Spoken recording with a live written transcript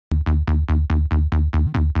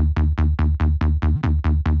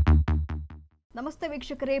ನಮಸ್ತೆ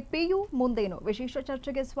ವೀಕ್ಷಕರೇ, PU ಮುಂದೇನು ವಿಶೇಷ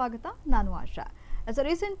ಚರ್ಚೆಗೆ ಸ್ವಾಗತ. ನಾನು ಆಶಾ.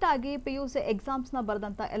 ರೀಸೆಂಟ್ ಆಗಿ PUC ಎಕ್ಸಾಮ್ಸ್ ನ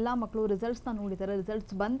ಬರೆದಂತ ಎಲ್ಲಾ ಮಕ್ಕಳು ರಿಸಲ್ಟ್ಸ್ ನ ನೋಡಿದ್ದಾರೆ.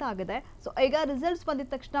 ರಿಸಲ್ಟ್ಸ್ ಬಂದಾಗಿದೆ. ಸೊ ಈಗ ರಿಸಲ್ಟ್ಸ್ ಬಂದಿದ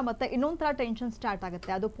ತಕ್ಷಣ ಮತ್ತೆ ಇನ್ನೊಂಥರ ಟೆನ್ಷನ್ ಸ್ಟಾರ್ಟ್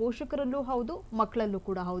ಆಗುತ್ತೆ. ಅದು ಪೋಷಕರಲ್ಲೂ ಹೌದು, ಮಕ್ಕಳಲ್ಲೂ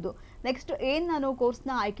ಕೂಡ ಹೌದು. ನೆಕ್ಸ್ಟ್ ಏನ್ ನಾನು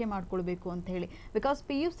ಕೋರ್ಸ್ನ ಆಯ್ಕೆ ಮಾಡ್ಕೊಳ್ಬೇಕು ಅಂತ ಹೇಳಿ. ಬಿಕಾಸ್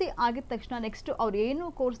PUC ಆಗಿದ ತಕ್ಷಣ ನೆಕ್ಸ್ಟ್ ಅವ್ರು ಏನು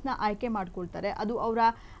ಕೋರ್ಸ್ನ ಆಯ್ಕೆ ಮಾಡ್ಕೊಳ್ತಾರೆ ಅದು ಅವರ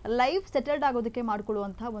ಲೈಫ್ ಸೆಟಲ್ಡ್ ಆಗೋದಕ್ಕೆ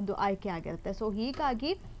ಮಾಡ್ಕೊಳ್ಳುವಂತಹ ಒಂದು ಆಯ್ಕೆ ಆಗಿರುತ್ತೆ. ಸೊ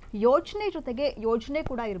ಹೀಗಾಗಿ ಯೋಚನೆ ಜೊತೆಗೆ ಯೋಜನೆ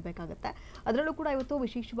ಕೂಡ ಇರಬೇಕಾಗುತ್ತೆ. ಅದರಲ್ಲೂ ಕೂಡ ಇವತ್ತು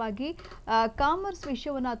ವಿಶೇಷವಾಗಿ ಕಾಮರ್ಸ್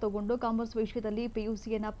ವಿಷಯವನ್ನು ತಗೊಂಡು ಕಾಮರ್ಸ್ ವಿಷಯದಲ್ಲಿ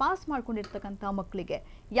PUCಯನ್ನು ಪಾಸ್ ಮಾಡ್ಕೊಂಡಿರ್ತಕ್ಕಂಥ ಮಕ್ಕಳಿಗೆ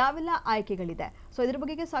ಯಾವೆಲ್ಲ ಆಯ್ಕೆಗಳಿದೆ, ಸೊ ಇದ್ರ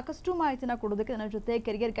ಬಗ್ಗೆ ಸಾಕಷ್ಟು ಮಾಹಿತಿನ ಕೊಡೋದಕ್ಕೆ ನನ್ನ ಜೊತೆ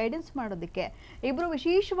ಕೆರಿಯರ್ ಗೈಡೆನ್ಸ್ ಮಾಡೋದಕ್ಕೆ ಇಬ್ಬರು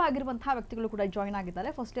ವಿಶೇಷವಾಗಿರುವಂತಹ ವ್ಯಕ್ತಿಗಳು ಕೂಡ ಜಾಯ್ನ್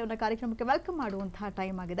ಆಗಿದ್ದಾರೆ. ಫಸ್ಟ್ಲಿ ಅವರ ಕಾರ್ಯಕ್ರಮಕ್ಕೆ ವೆಲ್ಕಮ್ ಮಾಡುವಂತಹ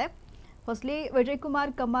ಟೈಮ್ ಆಗಿದೆ. Firstly Vijay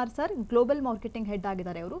Kumar Kammar sir, global marketing head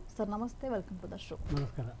ಆಗಿದ್ದಾರೆ ಅವರು. ಸರ್ ನಮಸ್ತೆ, ವೆಲ್ಕಮ್ ಟು ದ ಶೋ.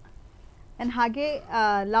 ನಮಸ್ಕಾರ. ಆ್ಯಂಡ್ ಹಾಗೆ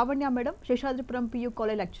Lavanya madam, Seshadripuram PU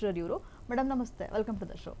college lecturer ಇವರು. ಮೇಡಮ್ ನಮಸ್ತೆ, welcome to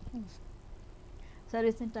the show. Sir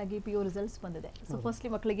recent ಆಗಿ PU ರಿಸಲ್ಟ್ಸ್ ಬಂದಿದೆ. ಸೊ ಫಸ್ಟ್ಲಿ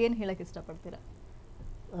ಮಕ್ಕಳಿಗೆ ಏನು ಹೇಳಕ್ಕೆ ಇಷ್ಟಪಡ್ತೀರಾ?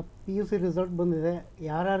 PUC ರಿಸಲ್ಟ್ ಬಂದಿದೆ.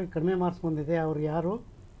 ಯಾರ್ಯಾರಿಗೆ ಕಡಿಮೆ ಮಾರ್ಕ್ಸ್ ಬಂದಿದೆ ಅವ್ರು ಯಾರು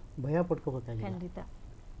ಭಯ ಪಡ್ಕೋಬೇಕಾಗಿಲ್ಲ. ಖಂಡಿತ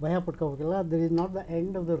ಭಯ ಪಡ್ಕೋಬೇಕಿಲ್ಲ. This is not the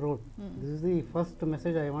end of the road. This is the first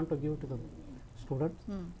message I want to give to the students.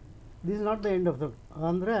 This is not the end of the,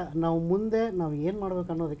 ಅಂದರೆ ನಾವು ಮುಂದೆ ನಾವು ಏನು ಮಾಡಬೇಕು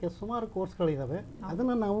ಅನ್ನೋದಕ್ಕೆ ಸುಮಾರು ಕೋರ್ಸ್ಗಳಿದ್ದಾವೆ.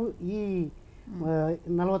 ಅದನ್ನು ನಾವು ಈ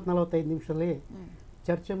 40-45 ನಿಮಿಷದಲ್ಲಿ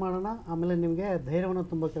ಚರ್ಚೆ ಮಾಡೋಣ. ಆಮೇಲೆ ನಿಮಗೆ ಧೈರ್ಯವನ್ನು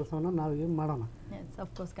ತುಂಬೋ ಕೆಲಸವನ್ನು ನಾವು ಏನು ಮಾಡೋಣ.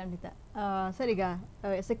 ಅಫ್ಕೋರ್ಸ್ ಖಂಡಿತ. ಸರ್ ಈಗ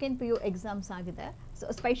ಸೆಕೆಂಡ್ PU ಎಕ್ಸಾಮ್ಸ್ ಆಗಿದೆ. ಸೊ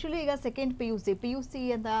ಸ್ಪೆಷಲಿ ಈಗ ಸೆಕೆಂಡ್ PUC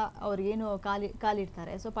ಅಂತ ಅವ್ರು ಏನು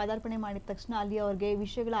ಕಾಲಿಡ್ತಾರೆ. ಸೊ ಪದಾರ್ಪಣೆ ಮಾಡಿದ ತಕ್ಷಣ ಅಲ್ಲಿ ಅವ್ರಿಗೆ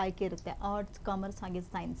ವಿಷಯಗಳ ಆಯ್ಕೆ ಇರುತ್ತೆ, ಆರ್ಟ್ಸ್, ಕಾಮರ್ಸ್ ಹಾಗೆ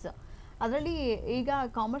ಸೈನ್ಸ್. ಅದರಲ್ಲಿ ಈಗ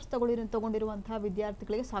ಕಾಮರ್ಸ್ ತಗೊಂಡಿರುವಂತಹ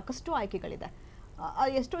ವಿದ್ಯಾರ್ಥಿಗಳಿಗೆ ಸಾಕಷ್ಟು ಆಯ್ಕೆಗಳಿದೆ.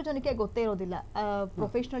 ಎಷ್ಟೋ ಜನಕ್ಕೆ ಗೊತ್ತೇ ಇರೋದಿಲ್ಲ.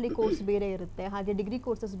 ಪ್ರೊಫೆಷ್ನಲಿ ಕೋರ್ಸ್ ಬೇರೆ ಇರುತ್ತೆ, ಹಾಗೆ ಡಿಗ್ರಿ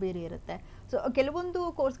ಕೋರ್ಸಸ್ ಬೇರೆ ಇರುತ್ತೆ. ಸೊ ಕೆಲವೊಂದು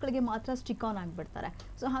ಕೋರ್ಸ್ಗಳಿಗೆ ಮಾತ್ರ ಸ್ಟಿಕ್ ಆನ್ ಆಗಿಬಿಡ್ತಾರೆ.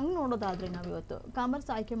 ಸೊ ಹಂಗೆ ನೋಡೋದಾದರೆ ನಾವು ಇವತ್ತು ಕಾಮರ್ಸ್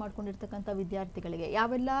ಆಯ್ಕೆ ಮಾಡ್ಕೊಂಡಿರ್ತಕ್ಕಂಥ ವಿದ್ಯಾರ್ಥಿಗಳಿಗೆ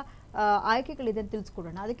ಯಾವೆಲ್ಲ ಆಯ್ಕೆಗಳಿದೆ ಅಂತ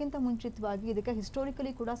ತಿಳಿಸ್ಕೊಡೋಣ. ಅದಕ್ಕಿಂತ ಮುಂಚಿತವಾಗಿ ಇದಕ್ಕೆ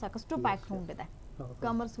ಹಿಸ್ಟೋರಿಕಲಿ ಕೂಡ ಸಾಕಷ್ಟು ಬ್ಯಾಕ್ ಗ್ರೌಂಡ್ ಇದೆ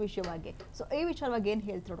ಕಾಮರ್ಸ್ ವಿಷಯವಾಗಿ. ಸೊ ಈ ವಿಚಾರವಾಗಿ ಏನು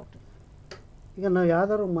ಹೇಳ್ತೀರಾ ಡಾಕ್ಟರ್? ಈಗ ನಾವು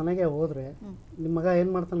ಯಾವ್ದಾದ್ರು ಮನೆಗೆ ಹೋದರೆ ನಿಮ್ಮ ಮಗ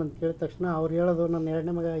ಏನು ಮಾಡ್ತಾನೆ ಅಂತ ಕೇಳಿದ ತಕ್ಷಣ ಅವ್ರು ಹೇಳೋದು, ನನ್ನ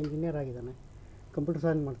ಎರಡನೇ ಮಗ ಇಂಜಿನಿಯರ್ ಆಗಿದ್ದಾನೆ, ಕಂಪ್ಯೂಟರ್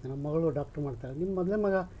ಸೈನ್ಸ್ ಮಾಡ್ತಾನೆ, ಮಗಳು ಡಾಕ್ಟರ್ ಮಾಡ್ತಾರೆ. ನಿಮ್ಮ ಮೊದಲೇ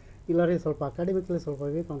ಮಗ ಇಲ್ಲ ರೀ, ಸ್ವಲ್ಪ ಅಕಾಡೆಮಿಕಲಿ ಸ್ವಲ್ಪ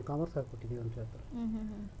ವೀಕ್, ಅವ್ನು ಕಾಮರ್ಸ್ ಹಾಕ್ಬಿಟ್ಟಿದ್ದೀವಿ ಅಂತ ಹೇಳ್ತಾರೆ.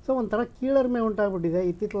 ಸೊ ಒಂಥರ ಕೀಳರಿಮೆ ಉಂಟಾಗ್ಬಿಟ್ಟಿದೆ.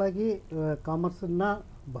 ಇತ್ತಿತ್ತಲಾಗಿ ಕಾಮರ್ಸನ್ನು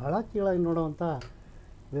ಬಹಳ ಕೀಳಾಗಿ ನೋಡುವಂಥ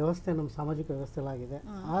ವ್ಯವಸ್ಥೆ ನಮ್ಮ ಸಾಮಾಜಿಕ ವ್ಯವಸ್ಥೆಲಾಗಿದೆ.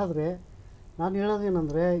 ಆದರೆ ನಾನು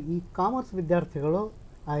ಹೇಳೋದೇನೆಂದರೆ, ಈ ಕಾಮರ್ಸ್ ವಿದ್ಯಾರ್ಥಿಗಳು,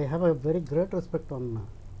 I have A very great respect on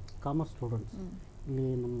commerce students. ಇಲ್ಲಿ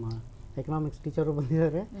ನಮ್ಮ ಎಕನಾಮಿಕ್ಸ್ ಟೀಚರು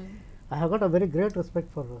ಬಂದಿದ್ದಾರೆ. I have got a very great respect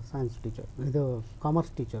for science teacher, ಇದು ಕಾಮರ್ಸ್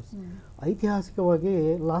ಟೀಚರ್ಸ್. ಐತಿಹಾಸಿಕವಾಗಿ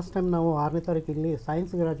ಲಾಸ್ಟ್ ಟೈಮ್ ನಾವು 6ನೇ ತಾರೀಕಿಲ್ಲಿ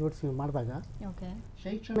ಸೈನ್ಸ್ ಗ್ರಾಜುಯೇಟ್ಸ್ ಮಾಡಿದಾಗ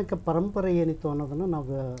ಶೈಕ್ಷಣಿಕ ಪರಂಪರೆ ಏನಿತ್ತು ಅನ್ನೋದನ್ನು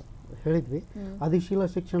ನಾವು ಹೇಳಿದ್ವಿ. ಅಧಿಶೀಲ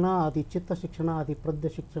ಶಿಕ್ಷಣ, ಅತಿ ಚಿತ್ತ ಶಿಕ್ಷಣ, ಅತಿ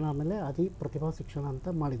ಪ್ರಜ್ಞೆ ಶಿಕ್ಷಣ, ಆಮೇಲೆ ಅತಿ ಪ್ರತಿಭಾ ಶಿಕ್ಷಣ ಅಂತ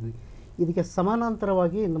ಮಾಡಿದ್ವಿ. ಇದಕ್ಕೆ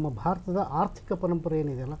ಸಮಾನಾಂತರವಾಗಿ ನಮ್ಮ ಭಾರತದ ಆರ್ಥಿಕ ಪರಂಪರೆ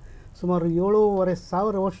ಏನಿದೆಯಲ್ಲ, ಸುಮಾರು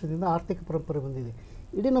 7,500 ವರ್ಷದಿಂದ ಆರ್ಥಿಕ ಪರಂಪರೆ ಬಂದಿದೆ.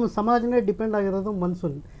 ಇಡೀ ನಮ್ಮ ಸಮಾಜನೇ ಡಿಪೆಂಡ್ ಆಗಿರೋದು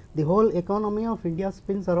monsoon. The whole economy of India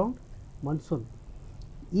spins around monsoon.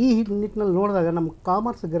 ಈ ನಿಟ್ಟಿನಲ್ಲಿ ನೋಡಿದಾಗ ನಮ್ಮ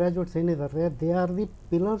ಕಾಮರ್ಸ್ ಗ್ರ್ಯಾಜುಯೇಟ್ಸ್ ಏನಿದ್ದಾರೆ, they are the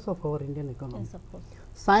pillars of our Indian economy.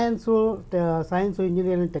 Science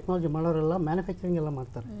engineering technology ಮಾಡೋರೆಲ್ಲ ಮ್ಯಾನುಫ್ಯಾಕ್ಚರಿಂಗ್ ಎಲ್ಲ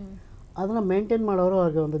ಮಾಡ್ತಾರೆ. ಅದನ್ನು ಮೇಂಟೈನ್ ಮಾಡೋರು,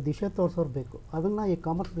 ಅವ್ರಿಗೆ ಒಂದು ದಿಶೆ ತೋರಿಸೋರು ಬೇಕು. ಅದನ್ನು ಈ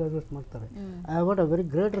ಕಾಮರ್ಸ್ ಗ್ರ್ಯಾಜುಯೇಟ್ಸ್ ಮಾಡ್ತಾರೆ. I have got a very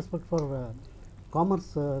great respect for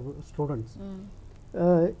commerce students.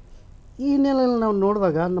 ಈ ಹಿನ್ನೆಲೆಯಲ್ಲಿ ನಾವು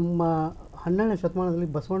ನೋಡಿದಾಗ ನಮ್ಮ 12ನೇ ಶತಮಾನದಲ್ಲಿ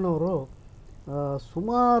ಬಸವಣ್ಣವರು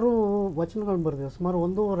ಸುಮಾರು ವಚನಗಳನ್ನು ಬರೆದಿದ್ದಾರೆ. ಸುಮಾರು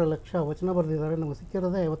 1.5 ಲಕ್ಷ ವಚನ ಬರೆದಿದ್ದಾರೆ. ನಮಗೆ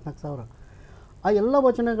ಸಿಕ್ಕಿರೋದೇ 54,000. ಆ ಎಲ್ಲ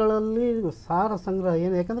ವಚನಗಳಲ್ಲಿ ಸಾರ ಸಂಗ್ರಹ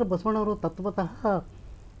ಏನು, ಯಾಕಂದರೆ ಬಸವಣ್ಣವರು ತತ್ವತಃ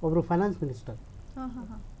ಒಬ್ಬರು ಫೈನಾನ್ಸ್ ಮಿನಿಸ್ಟರ್.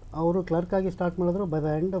 ಅವರು ಕ್ಲರ್ಕ್ ಆಗಿ ಸ್ಟಾರ್ಟ್ ಮಾಡಿದ್ರು. By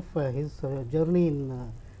the end of his journey in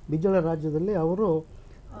Bijjala ರಾಜ್ಯದಲ್ಲಿ ಅವರು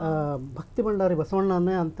ಭಕ್ತಿ ಭಂಡಾರಿ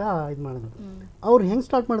ಬಸವಣ್ಣನೇ ಅಂತ ಇದು ಮಾಡಿದ್ರು. ಅವ್ರು ಹೆಂಗೆ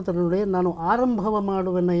ಸ್ಟಾರ್ಟ್ ಮಾಡ್ತಾರೆ ನೋಡಿ, ನಾನು ಆರಂಭವ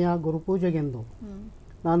ಮಾಡುವೆನಯ್ಯ ಗುರುಪೂಜೆಗೆಂದು,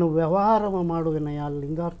 ನಾನು ವ್ಯವಹಾರವ ಮಾಡುವೆನಯ್ಯ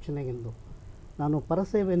ಲಿಂಗಾರ್ಚನೆಗೆಂದು, ನಾನು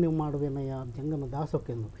ಪರಸೇವೆಯನ್ನು ಮಾಡುವೆನಯ್ಯ ಜಂಗಮ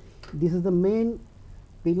ದಾಸೋಕೆಂದು. This is the main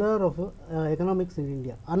pillar of economics in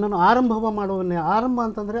India. ನಾನು ಆರಂಭವ ಮಾಡುವೆನಯ್ಯ. ಆರಂಭ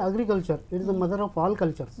ಅಂತಂದರೆ agriculture, it is the mother of all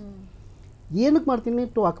cultures. ಏನಕ್ಕೆ ಮಾಡ್ತೀನಿ?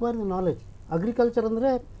 To acquire the knowledge. Agriculture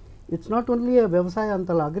ಅಂದರೆ ಇಟ್ಸ್ ನಾಟ್ ಓನ್ಲಿ ವ್ಯವಸಾಯ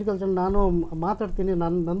ಅಂತಲ್ಲ. ಅಗ್ರಿಕಲ್ಚರ್ ನಾನು ಮಾತಾಡ್ತೀನಿ,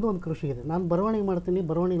 ನಂದು ಒಂದು ಕೃಷಿ ಇದೆ. ನಾನು ಬರವಣಿಗೆ ಮಾಡ್ತೀನಿ,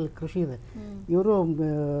 ಬರವಣಿಗೆಯಲ್ಲಿ ಕೃಷಿ ಇದೆ. ಇವರು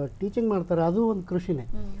ಟೀಚಿಂಗ್ ಮಾಡ್ತಾರೆ, ಅದು ಒಂದು ಕೃಷಿನೇ.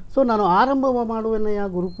 ಸೊ ನಾನು ಆರಂಭವ ಮಾಡುವೆನಯ್ಯ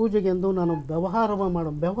ಗುರುಪೂಜೆಗೆಂದು, ನಾನು ವ್ಯವಹಾರವ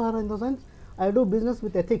ವ್ಯವಹಾರ in the sense I do business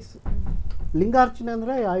with ethics. ಲಿಂಗಾರ್ಚನೆ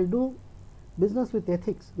ಅಂದರೆ I do business with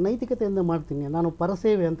ethics, ನೈತಿಕತೆಯಿಂದ ಮಾಡ್ತೀನಿ. ನಾನು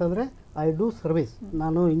ಪರಸೇವೆ ಅಂತಂದರೆ ಐ ಡೂ ಸರ್ವಿಸ್.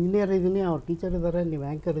 ನಾನು ಇಂಜಿನಿಯರ್ ಇದ್ದೀನಿ, ಅವ್ರು ಟೀಚರ್ ಇದ್ದಾರೆ, ನೀವು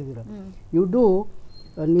ಆ್ಯಂಕರ್ ಇದ್ದೀರ. ಯು ಡೂ,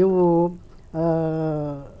 ನೀವು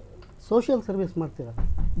ಸೋಷಿಯಲ್ ಸರ್ವಿಸ್ ಮಾಡ್ತೀರಾ.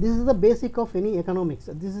 This is the basic of any economics.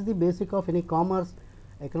 This is the basic of any commerce,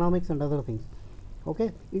 economics and other things.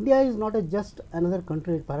 Okay, India is not a just another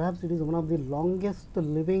country. Perhaps it is one of the longest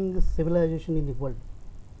living civilization in the world.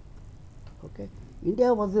 Okay,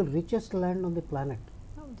 India was the richest land on the planet.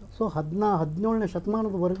 So 17ನೇ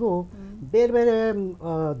ಶತಮಾನದವರೆಗೂ ಬೇರೆ ಬೇರೆ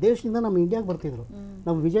ದೇಶದಿಂದ ನಮ್ಮ ಇಂಡಿಯಾಗೆ ಬರ್ತಿದ್ರು.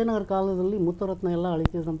 ನಮ್ಮ ವಿಜಯನಗರ ಕಾಲದಲ್ಲಿ ಮುತ್ತರತ್ನ ಎಲ್ಲ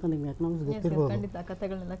ಅಳಿತಿದ್ರು ಅಂತ ನಿಮ್ಗೆ ಎಕನಾಮಿಕ್ಸ್ ಗೊತ್ತಿರ್ಬೋದು.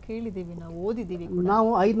 ಕಥೆಗಳನ್ನೆಲ್ಲ ಕೇಳಿದ್ದೀವಿ, ನಾವು ಓದಿದ್ದೀವಿ. ನಾವು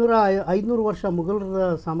 500 ವರ್ಷ ಮುಘಲರ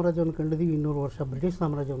ಸಾಮ್ರಾಜ್ಯವನ್ನು ಕಂಡಿದ್ದೀವಿ, 200 ವರ್ಷ ಬ್ರಿಟಿಷ್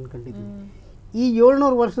ಸಾಮ್ರಾಜ್ಯವನ್ನು ಕಂಡಿದ್ದೀವಿ. ಈ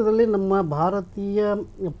 700 ವರ್ಷದಲ್ಲಿ ನಮ್ಮ ಭಾರತೀಯ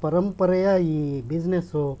ಪರಂಪರೆಯ ಈ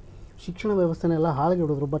ಬಿಸ್ನೆಸ್ಸು ಶಿಕ್ಷಣ ವ್ಯವಸ್ಥೆನೆಲ್ಲ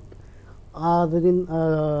ಹಾಳುಗೆಡಿದ್ರು. ಬಟ್ ಅದರಿಂದ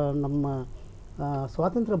ನಮ್ಮ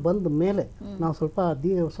ಸ್ವಾತಂತ್ರ್ಯ ಬಂದ ಮೇಲೆ ನಾವು ಸ್ವಲ್ಪ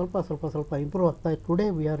ಇಂಪ್ರೂವ್ ಆಗ್ತಾ ಇತ್ತು. Today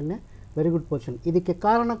we are in a very good position. ಇದಕ್ಕೆ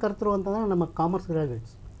ಕಾರಣಕರ್ತರು ಅಂತಂದರೆ ನಮ್ಮ commerce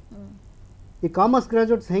graduates. E commerce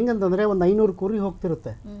graduates ಹೆಂಗಂತಂದರೆ ಒಂದು 500 ಕುರಿ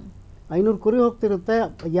ಹೋಗ್ತಿರುತ್ತೆ,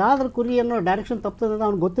 ಯಾವ್ದ್ರ ಕುರಿಯನ್ನು ಡೈರೆಕ್ಷನ್ ತಪ್ತದೆ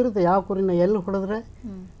ಅವ್ನಿಗೆ ಗೊತ್ತಿರುತ್ತೆ, ಯಾವ ಕುರಿನ ಎಲ್ಲಿ ಹೊಡೆದ್ರೆ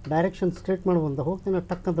ಡೈರೆಕ್ಷನ್ ಸ್ಟ್ರೇಟ್ ಮಾಡುವಂತ ಹೋಗ್ತಾನೆ,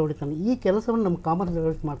 ಟಕ್ ಅಂತ ಹೊಡಿತಾನೆ. ಈ ಕೆಲಸವನ್ನು ನಮ್ಮ ಕಾಮರ್ಸ್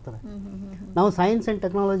ಗ್ರ್ಯಾಜುಯೇಟ್ಸ್ ಮಾಡ್ತಾರೆ. ನಾವು science and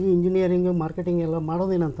technology, engineering, marketing ಎಲ್ಲ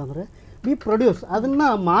ಮಾಡೋದೇನಂತಂದರೆ ವಿ ಪ್ರೊಡ್ಯೂಸ್, ಅದನ್ನು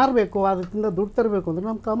ಮಾರಬೇಕು, ಅದರಿಂದ ದುಡ್ಡು ತರಬೇಕು ಅಂದರೆ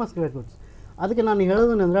ನಮ್ಮ ಕಾಮರ್ಸ್ ಗ್ರ್ಯಾಜುಯೇಟ್ಸ್. ಅದಕ್ಕೆ ನಾನು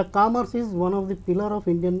ಹೇಳೋದೇನೆಂದರೆ commerce is one of the pillar of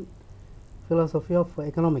Indian philosophy of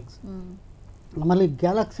economics. ನಮ್ಮಲ್ಲಿ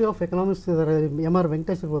ಗ್ಯಾಲಕ್ಸಿ ಆಫ್ ಎಕನಾಮಿಕ್ಸ್ ಇದ್ದಾರೆ. M.R.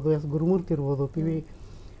 ವೆಂಕಟೇಶ್ ಇರ್ಬೋದು, S. ಗುರುಮೂರ್ತಿ ಇರ್ಬೋದು, P.V.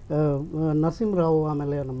 ನರಸಿಂಹರಾವ್,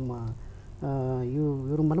 ಆಮೇಲೆ ನಮ್ಮ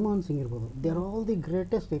ಇವರು ಮನಮೋಹನ್ ಸಿಂಗ್ ಇರ್ಬೋದು. They are all the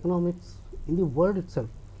greatest economics in the world it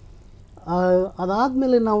self.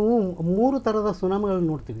 ಅದಾದಮೇಲೆ ನಾವು 3 ಥರದ ಸುನಾಮಿಗಳನ್ನ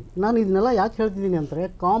ನೋಡ್ತೀವಿ. ನಾನು ಇದನ್ನೆಲ್ಲ ಯಾಕೆ ಹೇಳ್ತಿದ್ದೀನಿ ಅಂದರೆ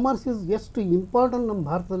ಕಾಮರ್ಸ್ ಇಸ್ ಎಷ್ಟು ಇಂಪಾರ್ಟೆಂಟ್ ನಮ್ಮ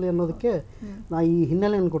ಭಾರತದಲ್ಲಿ ಅನ್ನೋದಕ್ಕೆ ನಾನು ಈ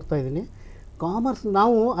ಹಿನ್ನೆಲೆಯನ್ನು ಕೊಡ್ತಾ ಇದ್ದೀನಿ. ಕಾಮರ್ಸ್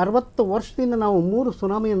ನಾವು 60 ವರ್ಷದಿಂದ ನಾವು 3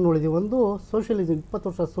 ಸುನಾಮಿಯನ್ನು ನೋಡಿದ್ದೀವಿ. ಒಂದು ಸೋಷಿಯಲಿಸಮ್, 20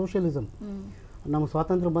 ವರ್ಷ ಸೋಷಿಯಲಿಸಮ್, ನಮ್ಮ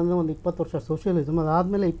ಸ್ವಾತಂತ್ರ್ಯ ಬಂದ ಒಂದು 20 ವರ್ಷ ಸೋಷಿಯಲಿಸಮ್.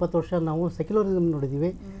 ಅದಾದಮೇಲೆ 20 ವರ್ಷ ನಾವು ಸೆಕ್ಯುಲರಿಸಮ್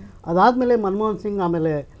ನೋಡಿದ್ದೀವಿ. ಅದಾದಮೇಲೆ ಮನಮೋಹನ್ ಸಿಂಗ್,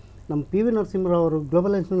 ಆಮೇಲೆ ನಮ್ಮ P.V. ನರಸಿಂಹರಾವ್ ಅವರು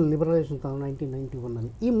ಗ್ಲೋಬಲೈಸೇಷನ್ ಲಿಬರಲೈಸೇಷನ್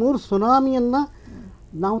 1991ನಲ್ಲಿ ಈ 3 ಸುನಾಮಿಯನ್ನು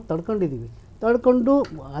ನಾವು ತಡ್ಕೊಂಡು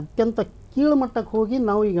ಅತ್ಯಂತ ಕೀಳುಮಟ್ಟಕ್ಕೆ ಹೋಗಿ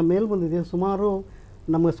ನಾವು ಈಗ ಮೇಲೆ ಬಂದಿದ್ದೀವಿ. ಸುಮಾರು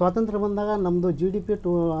ನಮಗೆ ಸ್ವಾತಂತ್ರ್ಯ ಬಂದಾಗ ನಮ್ಮದು GDP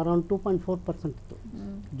ಅರೌಂಡ್ 2.4% ಇತ್ತು.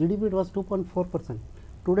 GDP it was 2.4%.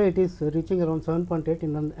 Today it is reaching around 7.8.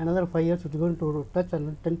 In another 5 years it is going to touch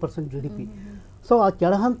 10% GDP. So ಆ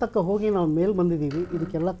ಕೆಳಹಂತಕ್ಕೆ ಹೋಗಿ ನಾವು ಮೇಲೆ ಬಂದಿದ್ದೀವಿ.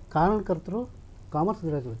 ಇದಕ್ಕೆಲ್ಲ ಕಾರಣಕರ್ತರು ಕಾಮರ್ಸ್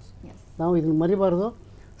ಗ್ರ್ಯಾಜುಯೇಟ್ಸ್. ನಾವು ಇದನ್ನು ಮರಿಬಾರ್ದು.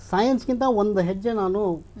 ಸೈನ್ಸ್ಗಿಂತ ಒಂದು ಹೆಜ್ಜೆ ನಾನು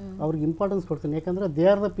ಅವ್ರಿಗೆ ಇಂಪಾರ್ಟೆನ್ಸ್ ಕೊಡ್ತೀನಿ. ಯಾಕಂದರೆ they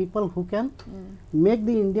are the people who can make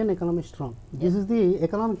the Indian economy strong. This is the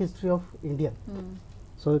economic history of India.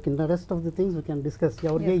 So in the rest of the things we can discuss.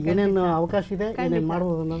 ಅವ್ರಿಗೆ ಏನೇನು ಅವಕಾಶ ಇದೆ, ಏನೇನು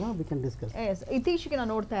ಮಾಡ್ಬೋದು ಅನ್ನೋದು ವಿ ಕ್ಯಾನ್ ಡಿಸ್ಕಸ್. ಇತ್ತೀಚೆಗೆ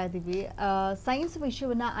ನಾವು ನೋಡ್ತಾ ಇದ್ದೀವಿ, ಸೈನ್ಸ್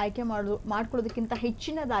ವಿಷಯವನ್ನು ಆಯ್ಕೆ ಮಾಡ್ಕೊಳ್ಳೋದಕ್ಕಿಂತ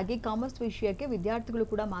ಹೆಚ್ಚಿನದಾಗಿ ಕಾಮರ್ಸ್ ವಿಷಯಕ್ಕೆ ವಿದ್ಯಾರ್ಥಿಗಳು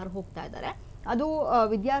ಕೂಡ ಮಾರು ಹೋಗ್ತಾ ಇದ್ದಾರೆ. ಅದು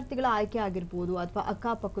ವಿದ್ಯಾರ್ಥಿಗಳ ಆಯ್ಕೆ ಆಗಿರ್ಬೋದು, ಅಥವಾ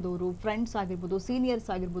ಅಕ್ಕಪಕ್ಕದವರು, ಫ್ರೆಂಡ್ಸ್ ಆಗಿರ್ಬೋದು, ಸೀನಿಯರ್ಸ್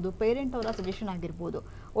ಆಗಿರ್ಬೋದು, ಪೇರೆಂಟ್ ಅವರ ಸಜೆಷನ್ ಆಗಿರ್ಬೋದು,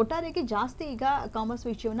 ಒಟ್ಟಾರೆಯಾಗಿ ಜಾಸ್ತಿ ಈಗ ಕಾಮರ್ಸ್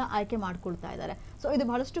ವಿಷಯವನ್ನು ಆಯ್ಕೆ ಮಾಡ್ಕೊಳ್ತಾ ಇದ್ದಾರೆ. ಸೊ ಇದು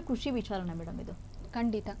ಬಹಳಷ್ಟು ಖುಷಿ ವಿಚಾರನೇ ಮೇಡಮ್. ಇದು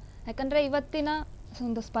ಖಂಡಿತ. ಯಾಕಂದರೆ ಇವತ್ತಿನ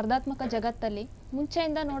ಒಂದು ಸ್ಪರ್ಧಾತ್ಮಕ ಜಗತ್ತಲ್ಲಿ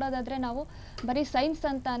ಮುಂಚೆಯಿಂದ ನೋಡೋದಾದರೆ ನಾವು ಬರೀ ಸೈನ್ಸ್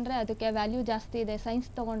ಅಂತ ಅಂದರೆ ಅದಕ್ಕೆ ವ್ಯಾಲ್ಯೂ ಜಾಸ್ತಿ ಇದೆ,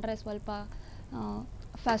 ಸೈನ್ಸ್ ತೊಗೊಂಡ್ರೆ ಸ್ವಲ್ಪ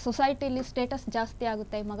ಸೊಸೈಟಿಲಿ ಸ್ಟೇಟಸ್ ಜಾಸ್ತಿ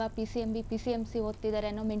ಆಗುತ್ತೆ, ಮಗ PCMC ಓದ್ತಿದ್ದಾರೆ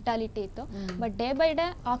ಅನ್ನೋ ಮೆಂಟಾಲಿಟಿ ಇತ್ತು. ಬಟ್ ಡೇ ಬೈ ಡೇ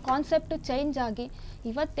ಆ ಕಾನ್ಸೆಪ್ಟ್ ಚೇಂಜ್ ಆಗಿ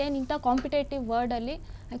ಇವತ್ತೇನು ಇಂಥ ಕಾಂಪಿಟೇಟಿವ್ ವರ್ಡಲ್ಲಿ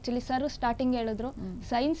ಆ್ಯಕ್ಚುಲಿ ಸರ್ ಸ್ಟಾರ್ಟಿಂಗ್ ಹೇಳಿದ್ರು,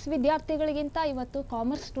 ಸೈನ್ಸ್ ವಿದ್ಯಾರ್ಥಿಗಳಿಗಿಂತ ಇವತ್ತು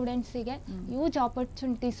ಕಾಮರ್ಸ್ ಸ್ಟೂಡೆಂಟ್ಸಿಗೆ ಯೂಜ್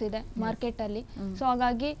ಆಪರ್ಚುನಿಟೀಸ್ ಇದೆ ಮಾರ್ಕೆಟಲ್ಲಿ. ಸೊ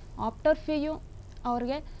ಹಾಗಾಗಿ ಆಫ್ಟರ್ PU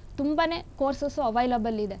ಅವ್ರಿಗೆ ತುಂಬಾ ಕೋರ್ಸಸ್ಸು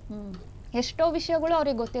ಅವೈಲಬಲ್ ಇದೆ. ಎಷ್ಟೋ ವಿಷಯಗಳು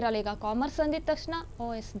ಅವ್ರಿಗೆ ಗೊತ್ತಿರಲ್ಲ. ಈಗ ಕಾಮರ್ಸ್ ಅಂದಿದ ತಕ್ಷಣ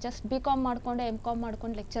ಜಸ್ಟ್ BCom ಮಾಡ್ಕೊಂಡು MCom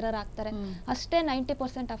ಮಾಡ್ಕೊಂಡು ಲೆಕ್ಚರರ್ ಆಗ್ತಾರೆ ಅಷ್ಟೇ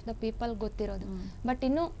 90% ಆಫ್ ದ ಪೀಪಲ್ ಗೊತ್ತಿರೋದು. ಬಟ್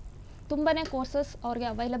ಇನ್ನು ತುಂಬಾನೇ ಕೋರ್ಸಸ್ ಅವ್ರಿಗೆ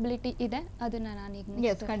ಅವೈಲಬಿಲಿಟಿ ಇದೆ. ಅದನ್ನ ನಾನು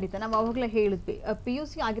ಈಗ ಖಂಡಿತ ನಾವು ಅವಾಗಲೇ ಹೇಳಿದ್ವಿ,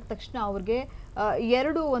 PUC ಆಗಿದ ತಕ್ಷಣ ಅವ್ರಿಗೆ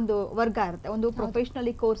 2 ಒಂದು ವರ್ಗ ಇರುತ್ತೆ. ಒಂದು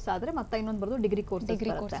ಪ್ರೊಫೆಷನಲಿ ಕೋರ್ಸ್ ಆದ್ರೆ ಮತ್ತೆ ಇನ್ನೊಂದು ಬರೋದು ಡಿಗ್ರಿ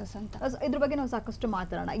ಕೋರ್ಸಸ್ ಅಂತ. ಇದ್ರ ಬಗ್ಗೆ ನಾವು ಸಾಕಷ್ಟು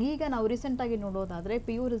ಮಾತಾಡೋಣ. ಈಗ ನಾವು ರೀಸೆಂಟ್ ಆಗಿ ನೋಡೋದಾದ್ರೆ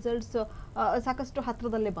PU ರಿಸಲ್ಟ್ಸ್ ಸಾಕಷ್ಟು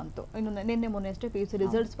ಹತ್ರದಲ್ಲೇ ಬಂತು. ಇನ್ನು ನಿನ್ನೆ ಮೊನ್ನೆ ಅಷ್ಟೇ PUC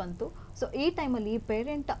ರಿಸಲ್ಟ್ಸ್ ಬಂತು. ಸೊ ಈ ಟೈಮಲ್ಲಿ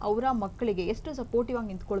ಪೇರೆಂಟ್ ಅವರ ಮಕ್ಕಳಿಗೆ ಎಷ್ಟು ಸಪೋರ್ಟಿವ್ ಆಗಿ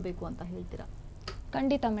ನಿಂತ್ಕೊಳ್ಬೇಕು ಅಂತ ಹೇಳ್ತೀರಾ?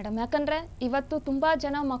 ಖಂಡಿತ ಮೇಡಮ್. ಯಾಕಂದರೆ ಇವತ್ತು ತುಂಬ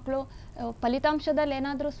ಜನ ಮಕ್ಕಳು ಫಲಿತಾಂಶದಲ್ಲಿ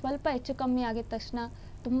ಏನಾದರೂ ಸ್ವಲ್ಪ ಹೆಚ್ಚು ಕಮ್ಮಿ ಆಗಿದ ತಕ್ಷಣ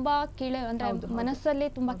ತುಂಬ ಅಂದರೆ ಮನಸ್ಸಲ್ಲಿ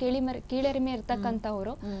ತುಂಬ ಕೀಳರಿಮೆ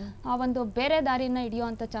ಇರ್ತಕ್ಕಂಥವ್ರು ಆ ಒಂದು ಬೇರೆ ದಾರಿನ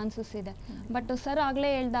ಹಿಡಿಯುವಂಥ ಚಾನ್ಸಸ್ ಇದೆ. ಬಟ್ ಸರ್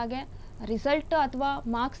ಆಗಲೇ ಹೇಳ್ದಾಗೆ ರಿಸಲ್ಟ್ ಅಥವಾ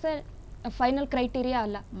ಮಾರ್ಕ್ಸೇ ಫೈನಲ್ ಕ್ರೈಟೀರಿಯಾ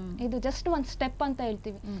ಅಲ್ಲ, ಇದು ಜಸ್ಟ್ ಒಂದು ಸ್ಟೆಪ್ ಅಂತ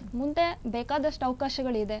ಹೇಳ್ತೀವಿ. ಮುಂದೆ ಬೇಕಾದಷ್ಟು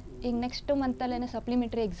ಅವಕಾಶಗಳಿದೆ. ಈಗ ನೆಕ್ಸ್ಟ್ ಮಂತಲ್ಲೇ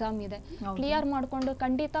ಸಪ್ಲಿಮೆಂಟರಿ ಎಕ್ಸಾಮ್ ಇದೆ, ಕ್ಲಿಯರ್ ಮಾಡಿಕೊಂಡು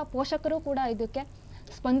ಖಂಡಿತ ಪೋಷಕರು ಕೂಡ ಇದಕ್ಕೆ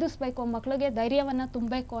ಸ್ಪಂದಿಸಬೇಕು, ಮಕ್ಕಳಿಗೆ ಧೈರ್ಯವನ್ನ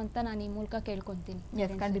ತುಂಬಬೇಕು ಅಂತ ನಾನು ಈ ಮೂಲಕ ಕೇಳ್ಕೊಂತೀನಿ.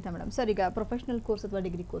 ಖಂಡಿತ ಮೇಡಮ್. ಸರ್, ಈಗ ಪ್ರೊಫೆಷನಲ್ ಕೋರ್ಸ್ ಅಥವಾ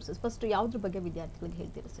ಡಿಗ್ರಿ ಕೋರ್ಸಸ್ ಫಸ್ಟ್ ಯಾವ್ದ್ರ ಬಗ್ಗೆ ವಿದ್ಯಾರ್ಥಿಗಳಿಗೆ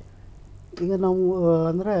ಹೇಳ್ತೀರಾ ಸರ್? ಈಗ ನಾವು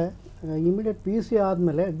ಅಂದರೆ ಇಮಿಡಿಯೇಟ್ PUC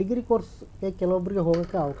ಆದಮೇಲೆ ಡಿಗ್ರಿ ಕೋರ್ಸ್ಗೆ ಕೆಲವೊಬ್ಬರಿಗೆ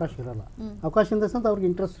ಹೋಗೋಕ್ಕೆ ಅವಕಾಶ ಇರೋಲ್ಲ. ಅವಕಾಶ ಇನ್ ದ ಸೆನ್ಸ್ ಅವ್ರಿಗೆ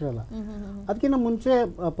ಇಂಟ್ರೆಸ್ಟ್ ಇರೋಲ್ಲ. ಅದಕ್ಕಿಂತ ಮುಂಚೆ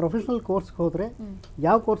ಪ್ರೊಫೆಷ್ನಲ್ ಕೋರ್ಸ್ಗೆ ಹೋದರೆ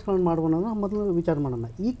ಯಾವ ಕೋರ್ಸ್ಗಳನ್ನು ಮಾಡ್ಬೋದು ಅನ್ನೋದು ಮೊದಲು ವಿಚಾರ ಮಾಡೋಣ.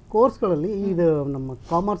 ಈ ಕೋರ್ಸ್ಗಳಲ್ಲಿ ಇದು ನಮ್ಮ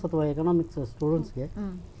ಕಾಮರ್ಸ್ ಅಥವಾ ಎಕನಾಮಿಕ್ಸ್ ಸ್ಟೂಡೆಂಟ್ಸ್ಗೆ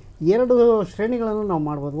 2 ಶ್ರೇಣಿಗಳನ್ನು ನಾವು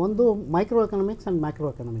ಮಾಡ್ಬೋದು. ಒಂದು micro economics and macro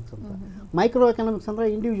economics ಅಂತ. ಮೈಕ್ರೋ ಎಕನಾಮಿಕ್ಸ್ ಅಂದರೆ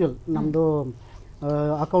ಇಂಡಿವಿಜುವಲ್ ನಮ್ಮದು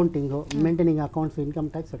accounting, maintaining accounts, income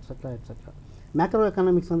tax et cetera et cetera. Macro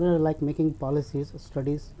economics ಅಂದರೆ like making policies,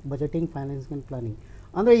 studies, budgeting, financing and planning.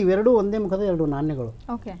 ಅಂದರೆ ಇವೆರಡೂ ಒಂದೇ ಮುಖದ 2 ನಾಣ್ಯಗಳು.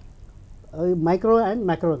 Okay. Micro and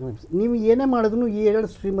macro economics ನೀವು ಏನೇ ಮಾಡಿದ್ರು ಈ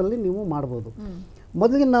 2 ಸ್ಟ್ರೀಮಲ್ಲಿ ನೀವು ಮಾಡ್ಬೋದು.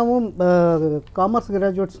 ಮೊದಲಿಗೆ ನಾವು ಕಾಮರ್ಸ್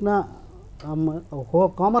ಗ್ರ್ಯಾಜುಯೇಟ್ಸ್ನ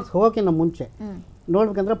ಕಾಮರ್ಸ್ ಹೋಗೋಕ್ಕಿಂತ ಮುಂಚೆ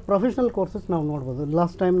ನೋಡ್ಬೇಕಂದ್ರೆ ಪ್ರೊಫೆಷ್ನಲ್ ಕೋರ್ಸಸ್ ನಾವು ನೋಡ್ಬೋದು.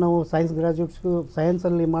 ಲಾಸ್ಟ್ ಟೈಮ್ ನಾವು ಸೈನ್ಸ್ ಗ್ರ್ಯಾಜುಯೇಟ್ಸ್ಗೂ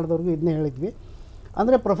ಸೈನ್ಸಲ್ಲಿ ಮಾಡಿದವ್ರಿಗೂ ಇದನ್ನೇ ಹೇಳಿದ್ವಿ.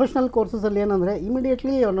 ಅಂದರೆ ಪ್ರೊಫೆಷ್ನಲ್ ಕೋರ್ಸಸಲ್ಲಿ ಏನಂದರೆ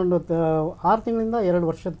ಇಮಿಡಿಯೇಟ್ಲಿ ಒಂದೊಂದು 6 ತಿಂಗಳಿಂದ 2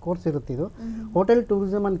 ವರ್ಷದ ಕೋರ್ಸ್ ಇರುತ್ತೆ. ಇದು hotel,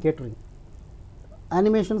 tourism and catering,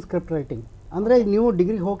 animation, script writing. ಅಂದರೆ ನೀವು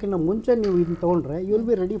ಡಿಗ್ರಿಗೆ ಹೋಗೋಕ್ಕಿಂತ ಮುಂಚೆ ನೀವು ಇದನ್ನು ತೊಗೊಂಡ್ರೆ you will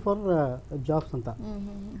be ready for jobs ಅಂತ.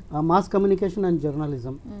 Mass communication and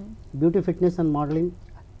journalism, beauty fitness and modelling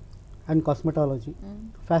and cosmetology,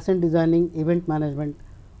 fashion designing, event management,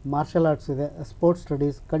 martial arts ಇದೆ, sports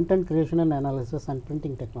studies, content creation and analysis and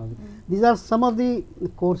printing technology. These are some of the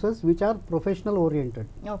courses which are professional oriented.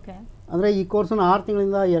 Okay. ಅಂದರೆ ಈ ಕೋರ್ಸನ್ನು 6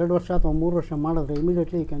 ತಿಂಗಳಿಂದ 2 ವರ್ಷ ಅಥವಾ 3 ವರ್ಷ ಮಾಡಿದ್ರೆ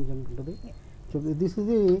immediately you can jump to the. This is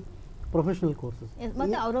the professional courses.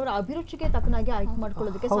 ಮತ್ತೆ ಅವರವರ ಅಭಿರುಚಿಗೆ ತಕ್ಕನಾಗಿ ಆಯ್ಕೆ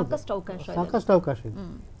ಮಾಡ್ಕೊಳ್ಳೋದಕ್ಕೆ ಸಾಕಷ್ಟು ಅವಕಾಶ ಇದೆ.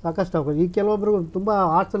 ಸಾಕಷ್ಟು ಅವಕಾಶ. ಈ ಕೆಲವೊಬ್ಬರು ತುಂಬ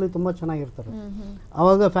ಆರ್ಟ್ಸಲ್ಲಿ ತುಂಬ ಚೆನ್ನಾಗಿರ್ತಾರೆ,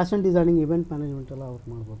 ಆವಾಗ ಫ್ಯಾಷನ್ ಡಿಸೈನಿಂಗ್, ಇವೆಂಟ್ ಮ್ಯಾನೇಜ್ಮೆಂಟ್ ಎಲ್ಲ ಅವ್ರು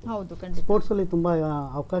ಮಾಡ್ಬೋದು. ಹೌದು. ಸ್ಪೋರ್ಟ್ಸಲ್ಲಿ ತುಂಬ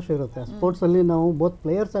ಅವಕಾಶ ಇರುತ್ತೆ. ಸ್ಪೋರ್ಟ್ಸಲ್ಲಿ ನಾವು both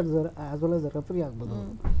players as well as referee ಆಗ್ಬೋದು.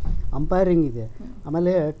 ಅಂಪೈರಿಂಗ್ ಇದೆ.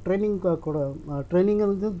 ಆಮೇಲೆ ಟ್ರೈನಿಂಗ್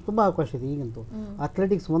ಅಲ್ಲಿ ತುಂಬ ಅವಕಾಶ ಇದೆ ಈಗಂತೂ.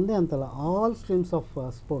 ಅಥ್ಲೆಟಿಕ್ಸ್ ಒಂದೇ ಅಂತಲ್ಲ, all streams of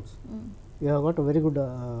sports you have got a very good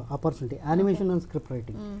opportunity. Animation and script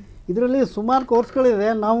writing, ಇದರಲ್ಲಿ ಸುಮಾರು ಕೋರ್ಸ್ಗಳಿದೆ.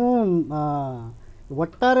 ನಾವು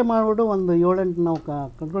ಒಟ್ಟಾರೆ ಮಾಡಿಬಿಟ್ಟು ಒಂದು 7-8 ನಾವು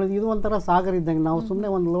ಕಂಡ್ಕೊಂಡಿದ್ದೀವಿ. ಇದು ಒಂಥರ ಸಾಗರ ಇದ್ದಂಗೆ, ನಾವು ಸುಮ್ಮನೆ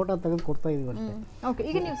ಒಂದು ಲೋಟ ತೆಗೆದು ಕೊಡ್ತಾ ಇದೀವಿ ಅಷ್ಟೇ. ಓಕೆ.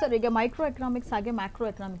 ಈಗ ನೀವು ಸರ್ ಈಗ ಮೈಕ್ರೋ ಎಕನಾಮಿಕ್ಸ್ ಹಾಗೆ ಮ್ಯಾಕ್ರೋ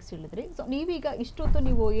ಎಕನಾಮಿಕ್ಸ್ ಹೇಳಿದ್ರಿ. ಸೊ ನೀವೀಗ ಇಷ್ಟೊತ್ತು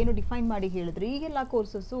ನೀವು ಏನು ಡಿಫೈನ್ ಮಾಡಿ ಹೇಳಿದ್ರಿ, ಈಗೆಲ್ಲ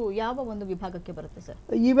ಕೋರ್ಸಸ್ಸು ಯಾವ ಒಂದು ವಿಭಾಗಕ್ಕೆ ಬರುತ್ತೆ ಸರ್?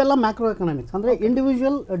 ಇವೆಲ್ಲ ಮ್ಯಾಕ್ರೋ ಎಕನಾಮಿಕ್ಸ್ ಅಂದರೆ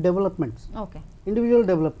individual developments. Okay. Individual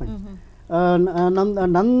developments.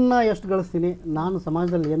 ನನ್ನ ಎಷ್ಟು ಗಳಿಸ್ತೀನಿ, ನಾನು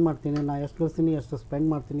ಸಮಾಜದಲ್ಲಿ ಏನು ಮಾಡ್ತೀನಿ, ನಾನು ಎಷ್ಟು ಗಳಿಸ್ತೀನಿ, ಎಷ್ಟು ಸ್ಪೆಂಡ್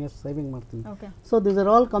ಮಾಡ್ತೀನಿ, ಎಷ್ಟು ಸೇವಿಂಗ್ ಮಾಡ್ತೀನಿ. So this are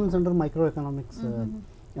all comes under micro economics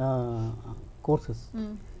courses.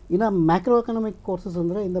 ಇನ್ನು ಮ್ಯಾಕ್ರೋ ಎಕನಾಮಿಕ್ ಕೋರ್ಸಸ್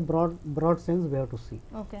ಅಂದರೆ in the broad sense we have to C.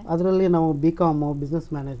 ಅದರಲ್ಲಿ ನಾವು BCom, ಬಿಸ್ನೆಸ್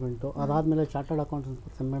ಮ್ಯಾನೇಜ್ಮೆಂಟು, ಅದಾದಮೇಲೆ ಚಾರ್ಟರ್ಡ್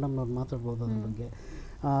ಅಕೌಂಟೆಂಟ್ಸ್ ಮೇಡಮ್ ಅವ್ರು ಮಾತಾಡ್ಬೋದು ಅದ್ರ ಬಗ್ಗೆ.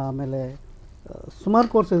 ಆಮೇಲೆ ಸುಮಾರು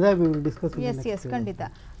ಕೋರ್ಸ್ ಇದೆ, ವಿ ವಿಲ್ ಡಿಸ್ಕಸ್. ಎಸ್ ಖಂಡಿತ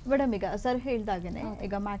ಮೇಡಮ್. ಈಗ ಸರ್ ಹೇಳ್ದಾಗೇನೆ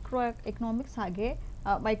ಈಗ ಮ್ಯಾಕ್ರೋ ಎಕನಾಮಿಕ್ಸ್ ಹಾಗೆ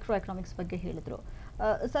ಮೈಕ್ರೋ ಎಕನಾಮಿಕ್ಸ್ ಬಗ್ಗೆ ಹೇಳಿದ್ರು.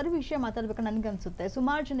 ಸರ್ ವಿಷಯ ಮಾತಾಡ್ಬೇಕು ನನಗನ್ಸುತ್ತೆ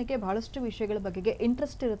ಸುಮಾರು ಜನಕ್ಕೆ ಬಹಳಷ್ಟು ವಿಷಯಗಳ ಬಗೆಗೆ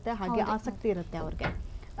ಇಂಟ್ರೆಸ್ಟ್ ಇರುತ್ತೆ, ಹಾಗೆ ಆಸಕ್ತಿ ಇರುತ್ತೆ ಅವ್ರಿಗೆ.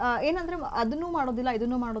 ಏನಂದರೆ ಅದನ್ನೂ ಮಾಡೋದಿಲ್ಲ,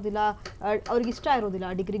 ಇದನ್ನೂ ಮಾಡೋದಿಲ್ಲ, ಅವ್ರಿಗೆ ಇಷ್ಟ ಇರೋದಿಲ್ಲ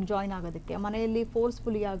ಡಿಗ್ರಿಗೆ ಜಾಯ್ನ್ ಆಗೋದಕ್ಕೆ. ಮನೆಯಲ್ಲಿ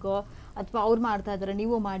ಫೋರ್ಸ್ಫುಲಿ ಆಗೋ ಅಥವಾ ಅವ್ರು ಮಾಡ್ತಾ ಇದ್ದಾರೆ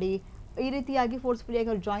ನೀವು ಮಾಡಿ ಈ ರೀತಿಯಾಗಿ ಫೋರ್ಸ್ಫುಲಿಯಾಗಿ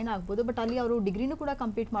ಅವ್ರು ಜಾಯ್ನ್ ಆಗ್ಬೋದು. ಬಟ್ ಅಲ್ಲಿ ಅವರು ಡಿಗ್ರಿನೂ ಕೂಡ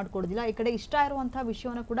ಕಂಪ್ಲೀಟ್ ಮಾಡ್ಕೊಡೋದಿಲ್ಲ, ಈ ಕಡೆ ಇಷ್ಟ ಇರುವಂಥ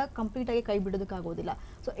ವಿಷಯವನ್ನು ಕೂಡ ಕಂಪ್ಲೀಟಾಗಿ ಕೈ ಬಿಡೋದಕ್ಕಾಗೋದಿಲ್ಲ.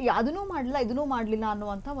 ಸೊ ಅದನ್ನೂ ಮಾಡಲಿಲ್ಲ ಇದನ್ನೂ ಮಾಡಲಿಲ್ಲ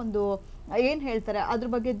ಅನ್ನುವಂಥ ಒಂದು ಏನು ಹೇಳ್ತಾರೆ ಅದ್ರ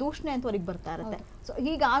ಬಗ್ಗೆ ದೂಷಣೆ ಅಂತ ಅವ್ರಿಗೆ ಬರ್ತಾ ಇರುತ್ತೆ. ಸೊ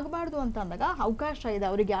ಹೀಗಾಗಬಾರ್ದು ಅಂತ ಅಂದಾಗ ಅವಕಾಶ ಇದೆ.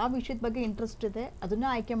 ಅವ್ರಿಗೆ ಯಾವ ವಿಷಯದ ಬಗ್ಗೆ ಇಂಟ್ರೆಸ್ಟ್ ಇದೆ ಅದನ್ನ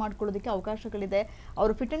ಆಯ್ಕೆ ಮಾಡ್ಕೊಳ್ಳೋದಕ್ಕೆ ಅವಕಾಶಗಳಿದೆ.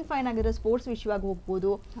 ಅವರು ಫಿಟ್ ಆ್ಯಂಡ್ ಫೈನ್ ಆಗಿರೋ ಸ್ಪೋರ್ಟ್ಸ್ ವಿಷಯವಾಗಿ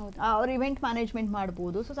ಹೋಗ್ಬೋದು, ಅವ್ರು ಇವೆಂಟ್ ಮ್ಯಾನೇಜ್ಮೆಂಟ್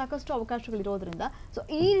ಮಾಡ್ಬೋದು. ಸೊ ಸಾಕಷ್ಟು ಅವಕಾಶಗಳಿರೋದ್ರಿಂದ ಸೊ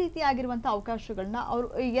ಈ ರೀತಿಯಾಗಿರುವಂಥ ಅವಕಾಶಗಳನ್ನ ಅವರು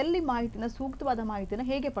ಎಲ್ಲಿ ಮಾಹಿತಿನ, ಸೂಕ್ತವಾದ ಮಾಹಿತಿನ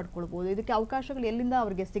ಹೇಗೆ ಪಡ್ಕೊಳ್ಬೋದು, ಇದಕ್ಕೆ ಅವಕಾಶಗಳು ಎಲ್ಲಿಂದ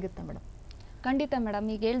ಅವ್ರಿಗೆ ಸಿಗುತ್ತೆ ಮೇಡಮ್? ಖಂಡಿತ ಮೇಡಮ್.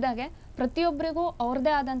 ಈಗ ಹೇಳ್ದಾಗೆ ಪ್ರತಿಯೊಬ್ಬರಿಗೂ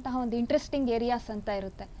ಅವ್ರದೇ ಆದಂತಹ ಒಂದು ಇಂಟ್ರೆಸ್ಟಿಂಗ್ ಏರಿಯಾಸ್ ಅಂತ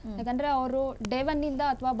ಇರುತ್ತೆ. ಯಾಕಂದ್ರೆ ಅವರು ಡೇ 1 ಇಂದ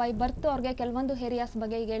ಅಥವಾ ಬೈ ಬರ್ತ್ ಅವ್ರಿಗೆ ಕೆಲವೊಂದು ಏರಿಯಾಸ್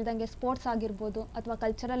ಬಗ್ಗೆ ಈಗ ಹೇಳ್ದಂಗೆ ಸ್ಪೋರ್ಟ್ಸ್ ಆಗಿರ್ಬೋದು ಅಥವಾ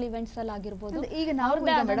ಕಲ್ಚರಲ್ ಇವೆಂಟ್ಸ್ ಅಲ್ಲಿ ಆಗಿರ್ಬೋದು. ಈಗ ನಾವು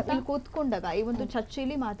ಇಲ್ಲಿ ಕೂತ್ಕೊಂಡಾಗ ಈ ಒಂದು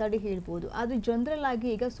ಚರ್ಚೆಯಲ್ಲಿ ಮಾತಾಡಿ ಹೇಳ್ಬೋದು. ಆದ್ರೆ ಜನರಲ್ ಆಗಿ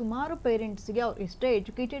ಈಗ ಸುಮಾರು ಪೇರೆಂಟ್ಸ್ಗೆ ಅವ್ರು ಎಷ್ಟೇ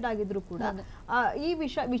ಎಜುಕೇಟೆಡ್ ಆಗಿದ್ರು ಕೂಡ ಈ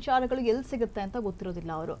ವಿಚಾರಗಳು ಎಲ್ಲಿ ಸಿಗುತ್ತೆ ಅಂತ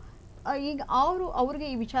ಗೊತ್ತಿರೋದಿಲ್ಲ ಅವರು. ಈಗ ಅವ್ರಿಗೆ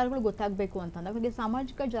ಈ ವಿಚಾರಗಳು ಗೊತ್ತಾಗಬೇಕು ಅಂತಂದಾಗ ಹಾಗೆ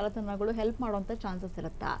ಸಾಮಾಜಿಕ ಜಾಲತಾಣಗಳು ಹೆಲ್ಪ್ ಮಾಡುವಂಥ ಚಾನ್ಸಸ್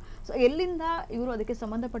ಇರುತ್ತಾ? ಸೊ ಎಲ್ಲಿಂದ ಇವರು ಅದಕ್ಕೆ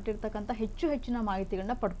ಸಂಬಂಧಪಟ್ಟಿರ್ತಕ್ಕಂಥ ಹೆಚ್ಚಿನ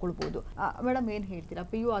ಮಾಹಿತಿಗಳನ್ನ ಪಡ್ಕೊಳ್ಬೋದು? ಮೇಡಮ್ ಏನು ಹೇಳ್ತೀರಾ?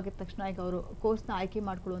 PU ಆಗಿದ ತಕ್ಷಣ ಈಗ ಅವರು ಕೋರ್ಸ್ನ ಆಯ್ಕೆ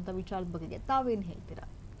ಮಾಡ್ಕೊಳ್ಳುವಂಥ ವಿಚಾರದ ಬಗ್ಗೆ ತಾವೇನು ಹೇಳ್ತೀರಾ?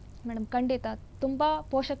 ಮೇಡಮ್ ಖಂಡಿತ ತುಂಬ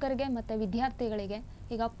ಪೋಷಕರಿಗೆ ಮತ್ತು ವಿದ್ಯಾರ್ಥಿಗಳಿಗೆ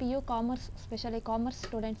ಈಗ PU commerce, specially commerce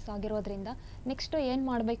students ಆಗಿರೋದ್ರಿಂದ ನೆಕ್ಸ್ಟ್ ಏನು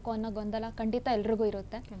ಮಾಡಬೇಕು ಅನ್ನೋ ಗೊಂದಲ ಖಂಡಿತ ಎಲ್ರಿಗೂ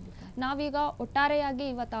ಇರುತ್ತೆ. ನಾವೀಗ ಒಟ್ಟಾರೆಯಾಗಿ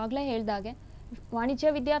ಇವತ್ತಾಗಲೇ ಹೇಳ್ದಾಗೆ ವಾಣಿಜ್ಯ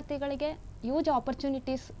ವಿದ್ಯಾರ್ಥಿಗಳಿಗೆ ಯೂಜ್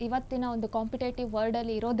ಆಪರ್ಚುನಿಟೀಸ್ ಇವತ್ತಿನ ಒಂದು ಕಾಂಪಿಟೇಟಿವ್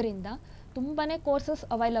ವರ್ಲ್ಡಲ್ಲಿ ಇರೋದ್ರಿಂದ ತುಂಬಾ ಕೋರ್ಸಸ್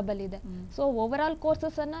ಅವೈಲಬಲ್ ಇದೆ. ಸೊ ಓವರ್ ಆಲ್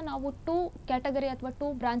ಕೋರ್ಸಸನ್ನು ನಾವು 2 ಕ್ಯಾಟಗರಿ ಅಥವಾ 2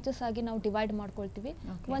 ಬ್ರಾಂಚಸ್ ಆಗಿ ನಾವು ಡಿವೈಡ್ ಮಾಡ್ಕೊಳ್ತೀವಿ.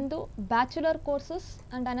 ಒಂದು bachelor courses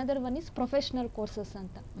and another one is professional courses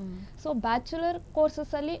ಅಂತ. ಸೊ ಬ್ಯಾಚುಲರ್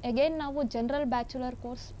ಕೋರ್ಸಸಲ್ಲಿ ಅಗೇನ್ ನಾವು ಜನರಲ್ ಬ್ಯಾಚುಲರ್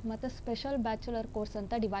ಕೋರ್ಸ್ ಮತ್ತು ಸ್ಪೆಷಲ್ ಬ್ಯಾಚುಲರ್ ಕೋರ್ಸ್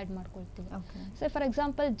ಅಂತ ಡಿವೈಡ್ ಮಾಡ್ಕೊಳ್ತೀವಿ. So for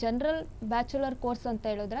example general bachelor course ಅಂತ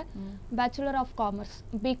ಹೇಳಿದ್ರೆ ಬ್ಯಾಚುಲರ್ ಆಫ್ ಕಾಮರ್ಸ್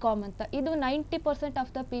BCom ಅಂತ, ಇದು 90%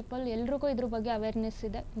 ಆಫ್ ದ ಪೀಪಲ್ ಎಲ್ರಿಗೂ ಇದ್ರ ಬಗ್ಗೆ ಅವೇರ್ನೆಸ್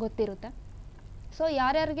ಇದೆ, ಗೊತ್ತಿರುತ್ತೆ. ಸೊ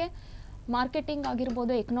ಯಾರ್ಯಾರಿಗೆ ಮಾರ್ಕೆಟಿಂಗ್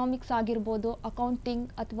ಆಗಿರ್ಬೋದು, ಎಕನಾಮಿಕ್ಸ್ ಆಗಿರ್ಬೋದು, ಅಕೌಂಟಿಂಗ್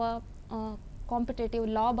ಅಥವಾ ಕಾಂಪಿಟೇಟಿವ್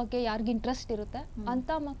ಲಾ ಬಗ್ಗೆ ಯಾರಿಗೆ ಇಂಟ್ರೆಸ್ಟ್ ಇರುತ್ತೆ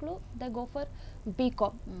ಅಂಥ ಮಕ್ಕಳು they go for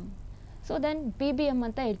BCom. So then BBM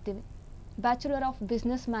ಅಂತ ಹೇಳ್ತೀವಿ, ಬ್ಯಾಚುಲರ್ ಆಫ್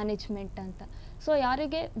ಬಿಸ್ನೆಸ್ ಮ್ಯಾನೇಜ್ಮೆಂಟ್ ಅಂತ. ಸೊ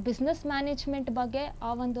ಯಾರಿಗೆ ಬಿಸ್ನೆಸ್ ಮ್ಯಾನೇಜ್ಮೆಂಟ್ ಬಗ್ಗೆ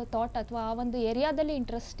ಆ ಒಂದು ಥಾಟ್ ಅಥವಾ ಆ ಒಂದು ಏರಿಯಾದಲ್ಲಿ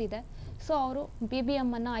ಇಂಟ್ರೆಸ್ಟ್ ಇದೆ, ಸೊ ಅವರು BBM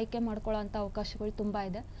ಅನ್ನು ಆಯ್ಕೆ ಮಾಡ್ಕೊಳ್ಳೋ ಅಂಥ ಅವಕಾಶಗಳು ತುಂಬ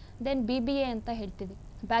ಇದೆ. ದೆನ್ BBA ಅಂತ ಹೇಳ್ತೀವಿ,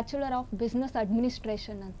 ಬ್ಯಾಚುಲರ್ ಆಫ್ ಬಿಸ್ನೆಸ್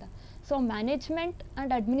ಅಡ್ಮಿನಿಸ್ಟ್ರೇಷನ್ ಅಂತ. So management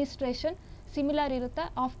and administration similar ಇರುತ್ತೆ.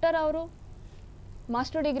 ಆಫ್ಟರ್ ಅವರು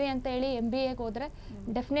ಮಾಸ್ಟರ್ ಡಿಗ್ರಿ ಅಂತ ಹೇಳಿ MBAಗೆ ಹೋದರೆ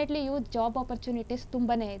ಡೆಫಿನೆಟ್ಲಿ ಯೂತ್ ಜಾಬ್ ಆಪರ್ಚುನಿಟೀಸ್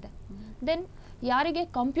ತುಂಬಾ ಇದೆ. ದೆನ್ ಯಾರಿಗೆ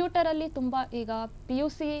ಕಂಪ್ಯೂಟರಲ್ಲಿ ತುಂಬ, ಈಗ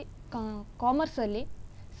PUC ಕಾಮರ್ಸಲ್ಲಿ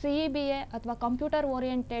CEBA ಅಥವಾ ಕಂಪ್ಯೂಟರ್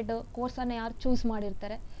ಓರಿಯೆಂಟೆಡ್ ಕೋರ್ಸನ್ನು ಯಾರು ಚೂಸ್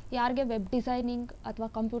ಮಾಡಿರ್ತಾರೆ, ಯಾರಿಗೆ ವೆಬ್ ಡಿಸೈನಿಂಗ್ ಅಥವಾ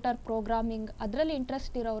ಕಂಪ್ಯೂಟರ್ ಪ್ರೋಗ್ರಾಮಿಂಗ್ ಅದರಲ್ಲಿ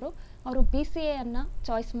ಇಂಟ್ರೆಸ್ಟ್ ಇರೋರು ಅವರು BCA ಅನ್ನು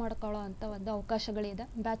ಚಾಯ್ಸ್ ಮಾಡ್ಕೊಳ್ಳೋ ಅಂಥ ಒಂದು ಅವಕಾಶಗಳಿದೆ.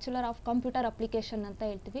 ಬ್ಯಾಚುಲರ್ ಆಫ್ ಕಂಪ್ಯೂಟರ್ ಅಪ್ಲಿಕೇಶನ್ ಅಂತ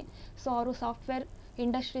ಹೇಳ್ತೀವಿ. ಸೊ ಅವರು ಸಾಫ್ಟ್ವೇರ್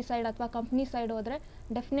ಇಂಡಸ್ಟ್ರಿ ಸೈಡ್ ಅಥವಾ ಕಂಪ್ನಿ ಸೈಡ್ ಹೋದರೆ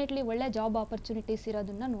ಡೆಫಿನೆಟ್ಲಿ ಒಳ್ಳೆ ಜಾಬ್ ಆಪರ್ಚುನಿಟೀಸ್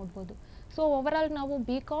ಇರೋದನ್ನು ನೋಡ್ಬೋದು. ಸೊ ಓವರಾಲ್ ನಾವು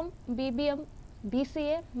BCom, BBM,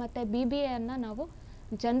 BCA ಮತ್ತು BBA ಅನ್ನು ನಾವು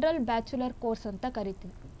ಜನರಲ್ ಬ್ಯಾಚುಲರ್ ಕೋರ್ಸ್ ಅಂತ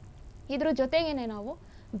ಕರಿತೀವಿ. ಇದ್ರ ಜೊತೆಗೇ ನಾವು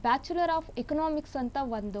ಬ್ಯಾಚುಲರ್ ಆಫ್ ಎಕನಾಮಿಕ್ಸ್ ಅಂತ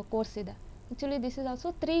ಒಂದು ಕೋರ್ಸ್ ಇದೆ. Actually this is also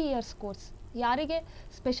 3 years course. ಯಾರಿಗೆ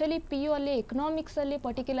ಸ್ಪೆಷಲಿ PU ಅಲ್ಲಿ ಎಕನಾಮಿಕ್ಸಲ್ಲಿ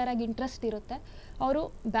ಪರ್ಟಿಕ್ಯುಲರಾಗಿ ಇಂಟ್ರೆಸ್ಟ್ ಇರುತ್ತೆ ಅವರು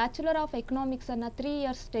ಬ್ಯಾಚುಲರ್ ಆಫ್ ಎಕನಾಮಿಕ್ಸನ್ನು 3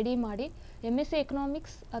 years ಸ್ಟಡಿ ಮಾಡಿ MSc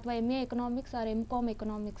ಎಕನಾಮಿಕ್ಸ್ ಅಥವಾ MA economics R MCom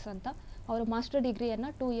economics ಅಂತ ಅವರು ಮಾಸ್ಟರ್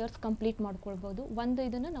ಡಿಗ್ರಿಯನ್ನು 2 years ಕಂಪ್ಲೀಟ್ ಮಾಡ್ಕೊಳ್ಬೋದು. ಒಂದು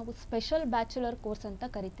ಇದನ್ನು ನಾವು ಸ್ಪೆಷಲ್ ಬ್ಯಾಚುಲರ್ ಕೋರ್ಸ್ ಅಂತ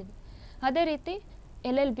ಕರಿತೀವಿ. ಅದೇ ರೀತಿ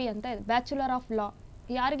LLB ಅಂತ ಇದೆ, ಬ್ಯಾಚುಲರ್ ಆಫ್ ಲಾ.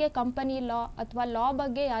 ಯಾರಿಗೆ ಕಂಪನಿ ಲಾ ಅಥವಾ ಲಾ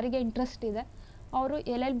ಬಗ್ಗೆ ಯಾರಿಗೆ ಇಂಟ್ರೆಸ್ಟ್ ಇದೆ ಅವರು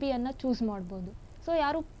LLBಯನ್ನು ಚೂಸ್ ಮಾಡ್ಬೋದು. ಸೊ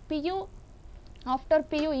ಯಾರು ಆಫ್ಟರ್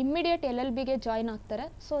PU ಇಮ್ಮಿಡಿಯೇಟ್ LLBಗೆ ಜಾಯ್ನ್ ಆಗ್ತಾರೆ,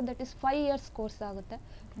 so that is 5 years course ಆಗುತ್ತೆ.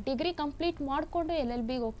 ಡಿಗ್ರಿ ಕಂಪ್ಲೀಟ್ ಮಾಡಿಕೊಂಡು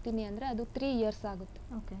LLBಗೆ ಹೋಗ್ತೀನಿ ಅಂದರೆ ಅದು 3 years ಆಗುತ್ತೆ.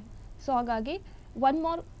 ಸೊ ಹಾಗಾಗಿ ಒನ್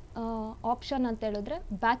ಮೋರ್ ಆಪ್ಷನ್ ಅಂತ ಹೇಳಿದ್ರೆ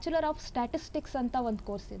ಬ್ಯಾಚುಲರ್ ಆಫ್ ಸ್ಟ್ಯಾಟಿಸ್ಟಿಕ್ಸ್ ಅಂತ ಒಂದು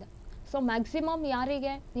ಕೋರ್ಸ್ ಇದೆ. ಸೊ ಮ್ಯಾಕ್ಸಿಮಮ್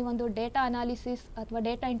ಯಾರಿಗೆ ಈ ಒಂದು ಡೇಟಾ ಅನಾಲಿಸಿಸ್ ಅಥವಾ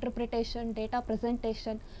ಡೇಟಾ ಇಂಟರ್ಪ್ರಿಟೇಷನ್, ಡೇಟಾ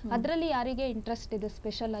ಪ್ರೆಸೆಂಟೇಷನ್ ಅದರಲ್ಲಿ ಯಾರಿಗೆ ಇಂಟ್ರೆಸ್ಟ್ ಇದೆ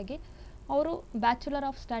ಸ್ಪೆಷಲ್ ಆಗಿ ಅವರು ಬ್ಯಾಚುಲರ್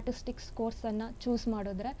ಆಫ್ ಸ್ಟ್ಯಾಟಿಸ್ಟಿಕ್ಸ್ ಕೋರ್ಸನ್ನು ಚೂಸ್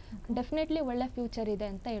ಮಾಡಿದ್ರೆ ಡೆಫಿನೆಟ್ಲಿ ಒಳ್ಳೆ ಫ್ಯೂಚರ್ ಇದೆ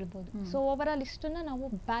ಅಂತ ಹೇಳ್ಬೋದು. ಸೊ ಓವರ್ ಆಲ್ ಇಷ್ಟನ್ನು ನಾವು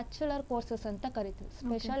ಬ್ಯಾಚುಲರ್ ಕೋರ್ಸಸ್ ಅಂತ ಕರಿತೀವಿ.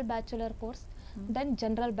 Special bachelor course, then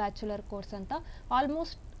general bachelor course ಅಂತ.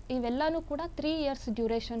 ಆಲ್ಮೋಸ್ಟ್ ಇವೆಲ್ಲನೂ ಕೂಡ 3 years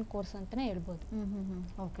ಡ್ಯೂರೇಷನ್ ಕೋರ್ಸ್ ಅಂತಲೇ ಹೇಳ್ಬೋದು.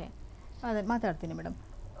 ಓಕೆ, ಅದೇ ಮಾತಾಡ್ತೀನಿ ಮೇಡಮ್.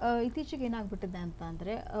 ಇತ್ತೀಚೆಗೆ ಏನಾಗ್ಬಿಟ್ಟಿದೆ ಅಂತ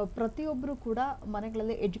ಅಂದರೆ ಪ್ರತಿಯೊಬ್ಬರು ಕೂಡ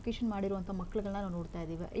ಮನೆಗಳಲ್ಲಿ ಎಜುಕೇಷನ್ ಮಾಡಿರುವಂಥ ಮಕ್ಕಳುಗಳನ್ನ ನಾವು ನೋಡ್ತಾ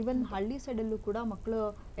ಇದ್ದೀವಿ. ಈವನ್ ಹಳ್ಳಿ ಸೈಡಲ್ಲೂ ಕೂಡ ಮಕ್ಕಳು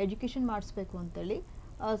ಎಜುಕೇಷನ್ ಮಾಡಿಸ್ಬೇಕು ಅಂತೇಳಿ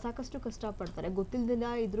ಸಾಕಷ್ಟು ಕಷ್ಟಪಡ್ತಾರೆ. ಗೊತ್ತಿಲ್ಲದಿಲ್ಲ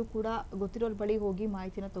ಇದ್ರೂ ಕೂಡ ಗೊತ್ತಿರೋರ ಬಳಿ ಹೋಗಿ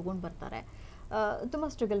ಮಾಹಿತಿನ ತೊಗೊಂಡು ಬರ್ತಾರೆ, ತುಂಬ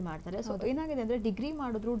ಸ್ಟ್ರಗಲ್ ಮಾಡ್ತಾರೆ. ಸೊ ಏನಾಗಿದೆ ಅಂದರೆ ಡಿಗ್ರಿ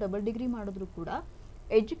ಮಾಡಿದ್ರು, ಡಬಲ್ ಡಿಗ್ರಿ ಮಾಡಿದ್ರು ಕೂಡ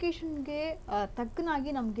ಎಜುಕೇಷನ್ಗೆ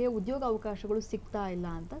ತಕ್ಕನಾಗಿ ನಮಗೆ ಉದ್ಯೋಗ ಅವಕಾಶಗಳು ಸಿಗ್ತಾ ಇಲ್ಲ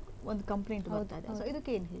ಅಂತ ಒಂದು ಕಂಪ್ಲೇಂಟ್ ಬರ್ತಾ ಇದೆ. ಸೊ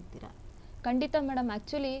ಇದಕ್ಕೆ ಏನು ಹೇಳ್ತೀರಾ? ಖಂಡಿತ ಮೇಡಮ್,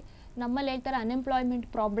 ಆ್ಯಕ್ಚುಲಿ ನಮ್ಮಲ್ಲಿ ಹೇಳ್ತಾರೆ ಅನ್ಎಂಪ್ಲಾಯ್ಮೆಂಟ್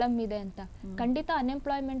ಪ್ರಾಬ್ಲಮ್ ಇದೆ ಅಂತ. ಖಂಡಿತ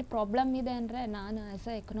ಅನ್ಎಂಪ್ಲಾಯ್ಮೆಂಟ್ ಪ್ರಾಬ್ಲಮ್ ಇದೆ ಅಂದರೆ ನಾನು ಆ್ಯಸ್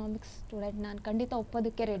ಎ ಎಕನಾಮಿಕ್ಸ್ ಸ್ಟೂಡೆಂಟ್ ನಾನು ಖಂಡಿತ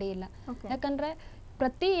ಒಪ್ಪೋದಕ್ಕೆ ರೆಡಿ ಇಲ್ಲ. ಯಾಕಂದರೆ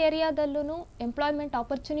ಪ್ರತಿ ಏರಿಯಾದಲ್ಲೂ ಎಂಪ್ಲಾಯ್ಮೆಂಟ್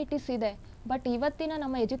ಆಪರ್ಚುನಿಟೀಸ್ ಇದೆ. ಬಟ್ ಇವತ್ತಿನ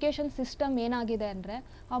ನಮ್ಮ ಎಜುಕೇಷನ್ ಸಿಸ್ಟಮ್ ಏನಾಗಿದೆ ಅಂದರೆ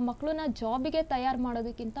ಆ ಮಕ್ಕಳನ್ನ ಜಾಬಿಗೆ ತಯಾರು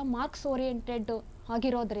ಮಾಡೋದಕ್ಕಿಂತ ಮಾರ್ಕ್ಸ್ ಓರಿಯೆಂಟೆಡ್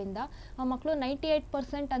ಆಗಿರೋದ್ರಿಂದ ಆ ಮಕ್ಕಳು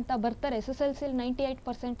 98% ಅಂತ ಬರ್ತಾರೆ. SSLCಲಿ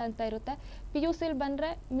 98% ಅಂತ ಇರುತ್ತೆ. PUCಲಿ ಬಂದರೆ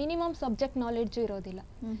ಮಿನಿಮಮ್ ಸಬ್ಜೆಕ್ಟ್ ನಾಲೆಡ್ಜು ಇರೋದಿಲ್ಲ.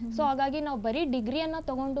 ಸೊ ಹಾಗಾಗಿ ನಾವು ಬರೀ ಡಿಗ್ರಿಯನ್ನು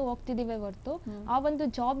ತೊಗೊಂಡು ಹೋಗ್ತಿದ್ದೀವಿ ಹೊರತು ಆ ಒಂದು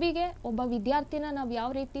ಜಾಬಿಗೆ ಒಬ್ಬ ವಿದ್ಯಾರ್ಥಿನ ನಾವು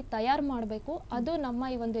ಯಾವ ರೀತಿ ತಯಾರು ಮಾಡಬೇಕು ಅದು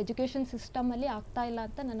ನಮ್ಮ ಈ ಒಂದು ಎಜುಕೇಷನ್ ಸಿಸ್ಟಮಲ್ಲಿ ಆಗ್ತಾ ಇಲ್ಲ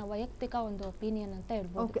ಅಂತ ನನ್ನ ವೈಯಕ್ತಿಕ ಒಂದು ಒಪಿನಿಯನ್ ಅಂತ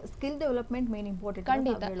ಹೇಳ್ಬೋದು. Skill development main important.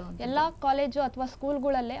 ಖಂಡಿತ ಎಲ್ಲ ಕಾಲೇಜು ಅಥವಾ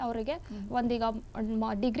ಸ್ಕೂಲ್ಗಳಲ್ಲೇ ಅವರಿಗೆ ಒಂದೀಗ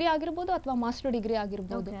ಡಿಗ್ರಿ ಆಗಿರ್ಬೋದು ಅಥವಾ ಮಾಸ್ಟರ್ ಡಿಗ್ರಿ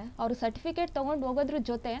ಆಗಿರ್ಬೋದು ಅವರು ಸರ್ಟಿಫಿಕೇಟ್ ತೊಗೊಂಡು ಹೋಗೋದ್ರ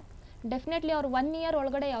ಜೊತೆ ಡೆಫಿನೆಟ್ಲಿ ಅವ್ರು 1 year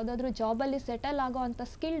ಒಳಗಡೆ ಯಾವುದಾದ್ರೂ ಜಾಬಲ್ಲಿ ಸೆಟಲ್ ಆಗೋ ಅಂಥ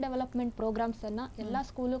ಸ್ಕಿಲ್ ಡೆವಲಪ್ಮೆಂಟ್ ಪ್ರೋಗ್ರಾಮ್ಸನ್ನು ಎಲ್ಲ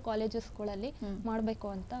ಸ್ಕೂಲು ಕಾಲೇಜಸ್ಗಳಲ್ಲಿ ಮಾಡಬೇಕು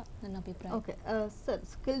ಅಂತ ನನ್ನ ಅಭಿಪ್ರಾಯ. Okay sir,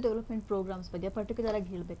 skill development programmes ಬಗ್ಗೆ ಪರ್ಟಿಕ್ಯುಲರ್ ಆಗಿ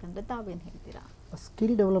ಹೇಳಬೇಕಂದ್ರೆ ತಾವೇನು ಹೇಳ್ತೀರಾ?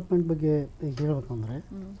 ಸ್ಕಿಲ್ ಡೆವಲಪ್ಮೆಂಟ್ ಬಗ್ಗೆ ಹೇಳಬೇಕಂದ್ರೆ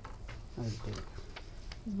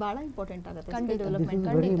ಭಾಳ ಇಂಪಾರ್ಟೆಂಟ್ ಆಗುತ್ತೆ.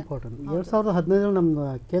 Very important. 2015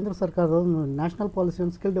 ನಮ್ಮ ಕೇಂದ್ರ ಸರ್ಕಾರದ national policy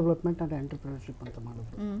on skill development and entrepreneurship ಅಂತ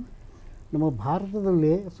ಮಾಡಿದ್ರು. ನಮ್ಮ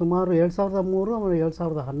ಭಾರತದಲ್ಲಿ ಸುಮಾರು 2003 ಆಮೇಲೆ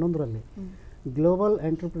 2011ರಲ್ಲಿ ಗ್ಲೋಬಲ್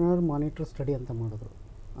ಎಂಟರ್ಪ್ರಿನರ್ ಮಾನಿಟರ್ ಸ್ಟಡಿ ಅಂತ ಮಾಡಿದ್ರು.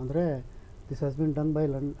 ಅಂದರೆ this has been done by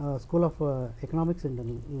school of economics in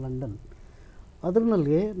London.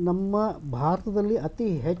 ಅದರಲ್ಲಿ ನಮ್ಮ ಭಾರತದಲ್ಲಿ ಅತಿ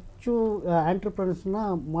ಹೆಚ್ಚು ಆಂಟ್ರಪ್ರನರ್ಸ್ನ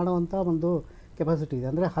ಮಾಡುವಂಥ ಒಂದು ಕೆಪಾಸಿಟಿ ಇದೆ.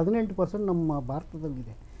 ಅಂದರೆ 18% ನಮ್ಮ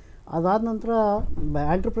ಭಾರತದಲ್ಲಿದೆ. ಅದಾದ ನಂತರ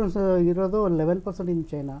ಆಂಟ್ರಪ್ರನರ್ಸ್ ಇರೋದು 11% ಇನ್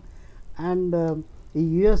ಚೈನಾ ಆ್ಯಂಡ್ ಈ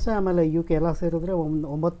USA ಆಮೇಲೆ UK ಎಲ್ಲ ಸೇರಿದ್ರೆ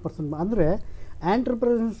 9%. ಅಂದರೆ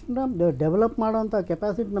ಆಂಟ್ರಪ್ರನರ್ಸ್ನ ಡೆವಲಪ್ ಮಾಡೋವಂಥ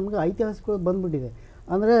ಕೆಪಾಸಿಟಿ ನಮಗೆ ಐತಿಹಾಸಿಕವಾಗಿ ಬಂದುಬಿಟ್ಟಿದೆ.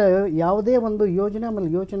 ಅಂದರೆ ಯಾವುದೇ ಒಂದು ಯೋಜನೆ ಆಮೇಲೆ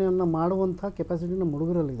ಯೋಚನೆಯನ್ನು ಮಾಡುವಂಥ ಕೆಪಾಸಿಟಿ ನಮ್ಮ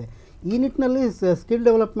ಹುಡುಗರಲ್ಲಿದೆ. ಈ ನಿಟ್ಟಿನಲ್ಲಿ ಸ್ಕಿಲ್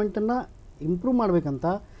ಡೆವಲಪ್ಮೆಂಟನ್ನು ಇಂಪ್ರೂವ್ ಮಾಡಬೇಕಂತ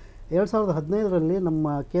 2015ರಲ್ಲಿ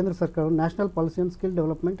ನಮ್ಮ ಕೇಂದ್ರ ಸರ್ಕಾರ national policy on skill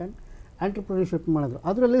development and entrepreneurship ಮಾಡಿದ್ರು.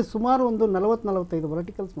 ಅದರಲ್ಲಿ ಸುಮಾರು ಒಂದು 40-45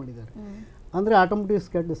 ವರ್ಟಿಕಲ್ಸ್ ಮಾಡಿದ್ದಾರೆ. ಅಂದರೆ ಆಟೋಮೋಟಿವ್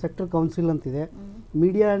ಸೆಕ್ಟರ್ ಕೌನ್ಸಿಲ್ ಅಂತಿದೆ,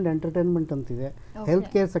 ಮೀಡಿಯಾ ಆ್ಯಂಡ್ ಎಂಟರ್ಟೈನ್ಮೆಂಟ್ ಅಂತಿದೆ, health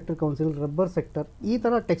care sector council, rubber sector, ಈ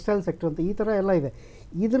ಥರ ಟೆಕ್ಸ್ಟೈಲ್ ಸೆಕ್ಟರ್ ಅಂತ ಈ ಥರ ಎಲ್ಲ ಇದೆ.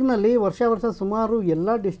 ಇದರಲ್ಲಿ ವರ್ಷ ಸುಮಾರು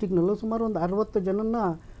ಎಲ್ಲ ಡಿಸ್ಟಿಕ್ನಲ್ಲೂ ಸುಮಾರು ಒಂದು 60 ಜನನ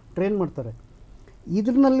ಟ್ರೈನ್ ಮಾಡ್ತಾರೆ.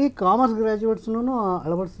 ಇದರಲ್ಲಿ ಕಾಮರ್ಸ್ ಗ್ರ್ಯಾಜುಯೇಟ್ಸ್ನೂ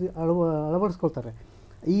ಅಳವಡಿಸ್ಕೊಳ್ತಾರೆ.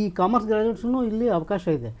 ಈ ಕಾಮರ್ಸ್ ಗ್ರ್ಯಾಜುಯೇಟ್ಸ್ನೂ ಇಲ್ಲಿ ಅವಕಾಶ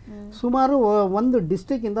ಇದೆ. ಸುಮಾರು ಒಂದು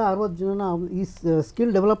ಡಿಸ್ಟಿಕ್ಕಿಂದ 60 ಜನ ಈ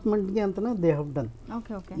ಸ್ಕಿಲ್ ಡೆವಲಪ್ಮೆಂಟ್ಗೆ ಅಂತಲೇ ದೇ ಹ್ಯಾವ್ ಡನ್.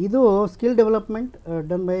 ಇದು skill development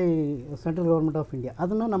done by central government of India.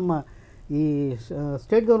 ಅದನ್ನು ನಮ್ಮ ಈ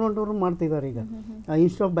ಸ್ಟೇಟ್ ಗೌರ್ಮೆಂಟ್ ಅವರು ಮಾಡ್ತಿದ್ದಾರೆ. ಈಗ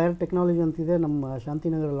ಇನ್ಸ್ಟಿಟ್ಯೂಟ್ ಆಫ್ ಬಯೋಟೆಕ್ನಾಲಜಿ ಅಂತಿದೆ, ನಮ್ಮ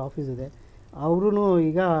ಶಾಂತಿನಗರಲ್ಲಿ ಆಫೀಸ್ ಇದೆ. ಅವರು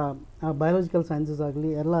ಈಗ ಬಯಾಲಜಿಕಲ್ ಸೈನ್ಸಸ್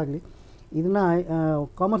ಆಗಲಿ ಎಲ್ಲ ಆಗಲಿ ಇದನ್ನು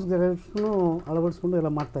ಕಾಮರ್ಸ್ ಗ್ರ್ಯಾಜುಯೇಟ್ಸ್ನೂ ಅಳವಡಿಸ್ಕೊಂಡು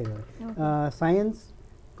ಎಲ್ಲ ಮಾಡ್ತಾಯಿದ್ದಾರೆ. ಸೈನ್ಸ್,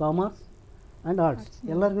 ಕಾಮರ್ಸ್ ಆ್ಯಂಡ್ ಆರ್ಟ್ಸ್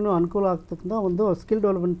ಎಲ್ಲರಿಗೂ ಅನುಕೂಲ ಆಗ್ತಕ್ಕಂಥ ಒಂದು ಸ್ಕಿಲ್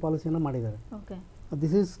ಡೆವಲಪ್ಮೆಂಟ್ ಪಾಲಿಸಿಯನ್ನು ಮಾಡಿದ್ದಾರೆ.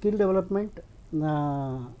 ದಿಸ್ ಈಸ್ ಸ್ಕಿಲ್ ಡೆವಲಪ್ಮೆಂಟ್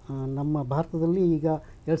ನಮ್ಮ ಭಾರತದಲ್ಲಿ ಈಗ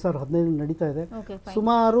 2015 ನಡೀತಾ ಇದೆ.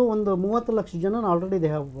 ಸುಮಾರು ಒಂದು 30 ಲಕ್ಷ ಜನ already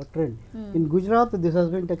they have trained. In Gujarat this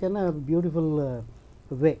has been taken a beautiful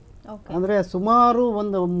way. ಅಂದರೆ ಸುಮಾರು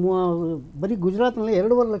ಒಂದು ಬರೀ ಗುಜರಾತ್ನಲ್ಲಿ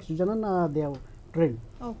 2.5 ಲಕ್ಷ ಜನನ ದೇ ಹ್ಯಾವ್ ಟ್ರೈನ್ಡ್.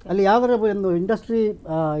 ಅಲ್ಲಿ ಯಾವ್ದಾರ ಒಂದು ಇಂಡಸ್ಟ್ರಿ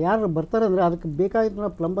ಯಾರು ಬರ್ತಾರೆ ಅಂದರೆ ಅದಕ್ಕೆ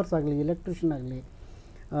ಬೇಕಾಗಿದ್ದ ಪ್ಲಂಬರ್ಸ್ ಆಗಲಿ, ಎಲೆಕ್ಟ್ರಿಷಿಯನ್ ಆಗಲಿ,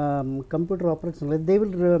 ಕಂಪ್ಯೂಟರ್ ಆಪರೇಟ್ಸ್ ಆಗಲಿ, they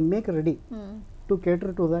will make ready to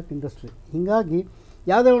cater to that industry. ಹೀಗಾಗಿ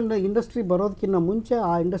ಯಾವುದೇ ಒಂದು ಇಂಡಸ್ಟ್ರಿ ಬರೋದಕ್ಕಿಂತ ಮುಂಚೆ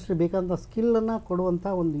ಆ ಇಂಡಸ್ಟ್ರಿ ಬೇಕಾದಂಥ ಸ್ಕಿಲ್ಲನ್ನು ಕೊಡುವಂಥ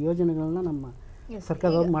ಒಂದು ಯೋಜನೆಗಳನ್ನ ನಮ್ಮ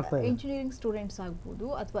ಸರ್ಕಾರದವ್ರು ಮಾಡ್ತಾ ಇದ್ದಾರೆ. ಇಂಜಿನಿಯರಿಂಗ್ ಸ್ಟೂಡೆಂಟ್ಸ್ ಆಗ್ಬೋದು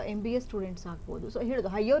ಅಥವಾ MBA ಸ್ಟೂಡೆಂಟ್ಸ್ ಆಗ್ಬೋದು. ಸೊ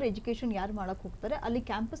ಹೇಳೋದು ಹೈಯರ್ ಎಜುಕೇಷನ್ ಯಾರು ಮಾಡೋಕ್ಕೆ ಹೋಗ್ತಾರೆ ಅಲ್ಲಿ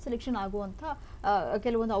ಕ್ಯಾಂಪಸ್ ಸೆಲೆಕ್ಷನ್ ಆಗುವಂಥ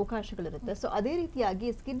ಕೆಲವೊಂದು ಅವಕಾಶಗಳಿರುತ್ತೆ. ಸೊ ಅದೇ ರೀತಿಯಾಗಿ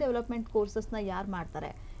ಸ್ಕಿಲ್ ಡೆವಲಪ್ಮೆಂಟ್ ಕೋರ್ಸಸ್ನ ಯಾರು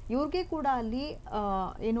ಮಾಡ್ತಾರೆ ಇವ್ರಿಗೆ ಕೂಡ ಅಲ್ಲಿ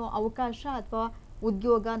ಏನು ಅವಕಾಶ ಅಥವಾ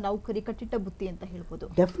ಉದ್ಯೋಗ, ನೌಕರಿ, ಕಟ್ಟಿಟ್ಟ ಬುತ್ತಿ ಅಂತ ಹೇಳ್ಬೋದು.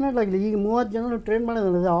 ಡೆಫಿನೆಟ್ ಆಗಲಿ ಈಗ 30 ಜನ ಟ್ರೈನ್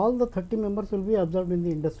ಮಾಡಿದ್ರೆ all the 30 members will be observed in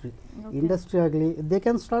the industry ಆಗಲಿ they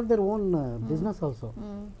can start their own business also.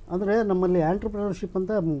 ಅಂದರೆ ನಮ್ಮಲ್ಲಿ ಆಂಟ್ರಪ್ರಿನರ್ಶಿಪ್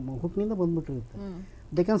ಅಂತ ಹುಟ್ಟಿನಿಂದ ಬಂದ್ಬಿಟ್ಟಿರುತ್ತೆ.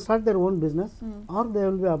 They can start their own business are they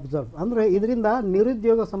will be observe. ಅಂದರೆ ಇದರಿಂದ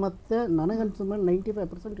ನಿರುದ್ಯೋಗ ಸಮಸ್ಯೆ ನನಗನ್ಸಿದ ಮೇಲೆ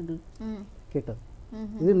 95% ಇಟ್ ಕೇಟರ್.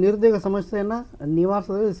 ಇದು ನಿರುದ್ಯೋಗ ಸಮಸ್ಯೆಯನ್ನು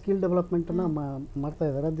ನಿವಾರಿಸೋದ್ರೆ ಸ್ಕಿಲ್ ಡೆವಲಪ್ಮೆಂಟನ್ನು ಮಾಡ್ತಾ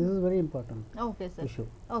ಇದ್ದಾರೆ. This is very important issue.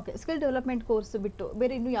 Okay, skill development course ಬಿಟ್ಟು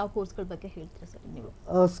ಬೇರೆ ಇನ್ನೂ ಯಾವ ಕೋರ್ಸ್ಗಳ ಬಗ್ಗೆ ಹೇಳ್ತೀರಾ ಸರ್ ನೀವು?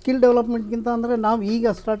 ಸ್ಕಿಲ್ ಡೆವಲಪ್ಮೆಂಟ್ಗಿಂತ ಅಂದರೆ ನಾವು ಈಗ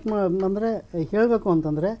ಸ್ಟಾರ್ಟ್ ಅಂದರೆ ಹೇಳಬೇಕು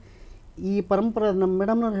ಅಂತಂದರೆ ಈ ಪರಂಪರೆ ನಮ್ಮ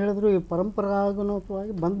ಮೇಡಮ್ನವ್ರು ಹೇಳಿದ್ರು, ಈ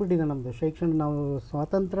ಪರಂಪರಾಗತವಾಗಿ ಬಂದುಬಿಟ್ಟಿದೆ ನಮ್ಮದು ಶೈಕ್ಷಣಿಕ. ನಾವು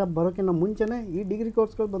ಸ್ವಾತಂತ್ರ್ಯ ಬರೋಕ್ಕಿಂತ ಮುಂಚೆನೇ ಈ ಡಿಗ್ರಿ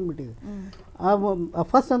ಕೋರ್ಸ್ಗಳು ಬಂದುಬಿಟ್ಟಿದೆ.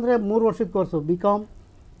 ಫಸ್ಟ್ ಅಂದರೆ 3 ವರ್ಷದ course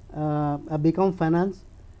B com finance,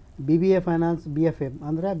 BBA finance, BFA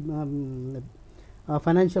ಅಂದರೆ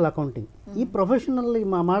ಫೈನಾನ್ಷಿಯಲ್ ಅಕೌಂಟಿಂಗ್. ಈ ಪ್ರೊಫೆಷನಲ್ಲಿ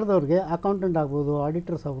ಮಾಡಿದವ್ರಿಗೆ ಅಕೌಂಟೆಂಟ್ ಆಗ್ಬೋದು,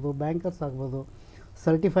 ಆಡಿಟರ್ಸ್ ಆಗ್ಬೋದು, ಬ್ಯಾಂಕರ್ಸ್ ಆಗ್ಬೋದು,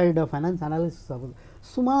 ಸರ್ಟಿಫೈಡ್ ಫೈನಾನ್ಸ್ ಅನಾಲಿಸಿಸ್ ಆಗ್ಬೋದು,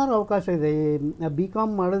 ಸುಮಾರು ಅವಕಾಶ ಇದೆ.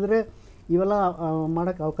 BCom ಮಾಡಿದ್ರೆ ಇವೆಲ್ಲ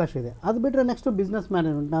ಮಾಡೋಕ್ಕೆ ಅವಕಾಶ ಇದೆ. ಅದು ಬಿಟ್ಟರೆ ನೆಕ್ಸ್ಟು ಬಿಸ್ನೆಸ್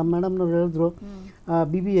ಮ್ಯಾನೇಜ್ಮೆಂಟ್. ನಮ್ಮ ಮೇಡಮ್ನವ್ರು ಹೇಳಿದ್ರು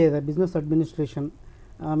BBA ಇದೆ, ಬಿಸ್ನೆಸ್ ಅಡ್ಮಿನಿಸ್ಟ್ರೇಷನ್,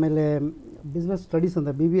 ಆಮೇಲೆ ಬಿಸ್ನೆಸ್ ಸ್ಟಡೀಸ್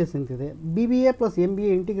ಅಂತ BBS ಅಂತಿದೆ. BBA ಪ್ಲಸ್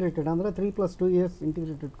MBA ಇಂಟಿಗ್ರೇಟೆಡ್ ಅಂದರೆ 3+2 ಇಯರ್ಸ್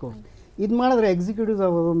ಇಂಟಿಗ್ರೇಟೆಡ್ ಕೋರ್ಸ್. ಇದು ಮಾಡಿದ್ರೆ ಎಕ್ಸಿಕ್ಯೂಟಿವ್ಸ್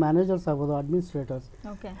ಆಗ್ಬೋದು, ಮ್ಯಾನೇಜರ್ಸ್ ಆಗ್ಬೋದು, administrators,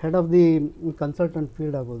 head of the consultant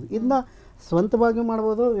field ಆಗ್ಬೋದು. ಇದನ್ನ ಸ್ವಂತವಾಗಿ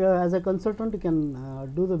ಮಾಡ್ಬೋದು. As A consultant you can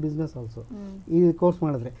do the business also ಈ ಕೋರ್ಸ್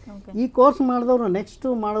ಮಾಡಿದ್ರೆ. ಈ ಕೋರ್ಸ್ ಮಾಡಿದವರು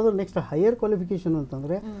ನೆಕ್ಸ್ಟ್ ಹೈಯರ್ ಕ್ವಾಲಿಫಿಕೇಷನ್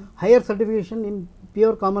ಅಂತಂದರೆ ಹೈಯರ್ ಸರ್ಟಿಫಿಕೇಷನ್ ಇನ್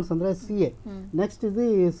ಪ್ಯೂರ್ ಕಾಮರ್ಸ್ ಅಂದರೆ CA. ನೆಕ್ಸ್ಟ್ ಇದು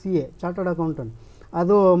CA ಚಾರ್ಟರ್ಡ್ ಅಕೌಂಟೆಂಟ್.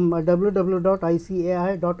 ಅದು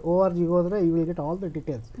www.icai.org ಹೋದರೆ you will get all the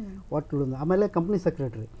details what to do. ಆಮೇಲೆ company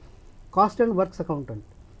secretary, cost and works accountant,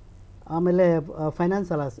 ಆಮೇಲೆ ಫೈನಾನ್ಸ್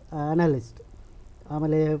ಅನಾಲಿಸ್ಟ್,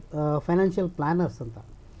 ಆಮೇಲೆ financial ಪ್ಲ್ಯಾನರ್ಸ್ ಅಂತ.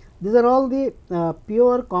 These are all the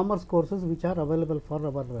pure commerce courses which are available for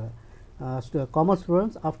our commerce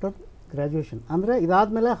students after graduation. ಅಂದರೆ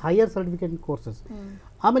ಇದಾದಮೇಲೆ higher certificate courses.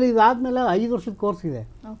 ಆಮೇಲೆ ಇದಾದಮೇಲೆ 5 ವರ್ಷದ course ಇದೆ.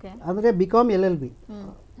 ಅಂದರೆ BCom LLB,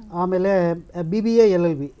 ಆಮೇಲೆ BBA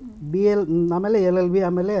LLB, ಆಮೇಲೆ LLB,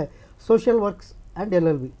 ಆಮೇಲೆ ಸೋಷಿಯಲ್ ವರ್ಕ್ಸ್ ಆ್ಯಂಡ್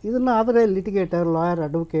LLB. ಇದನ್ನು ಆದರೆ ಲಿಟಿಗೇಟರ್, ಲಾಯರ್,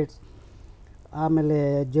 ಅಡ್ವೊಕೇಟ್ಸ್, ಆಮೇಲೆ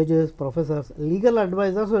judges, professors, legal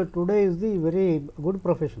advisors. Today is the very good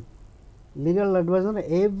profession. Legal advisor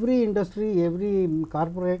every industry, every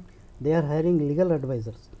corporate they are hiring legal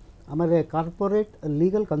advisors. ಆಮೇಲೆ corporate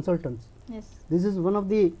legal consultants. This is one of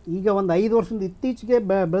the ಈಗ ಒಂದು 5 ವರ್ಷದಿಂದ ಇತ್ತೀಚೆಗೆ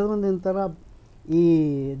ಬೆಳೆದು ಬಂದಿನ ಥರ ಈ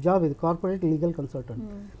job ಇದು ಕಾರ್ಪೊರೇಟ್ ಲೀಗಲ್ ಕನ್ಸಲ್ಟೆಂಟ್.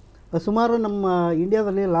 ಸುಮಾರು ನಮ್ಮ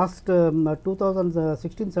ಇಂಡಿಯಾದಲ್ಲಿ ಲಾಸ್ಟ್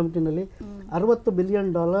 2016-17 $60 billion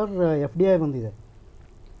FDI ಬಂದಿದೆ.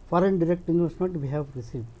 Foreign direct investment we have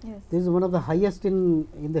receive. This is one of the highest in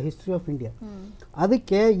the history of India.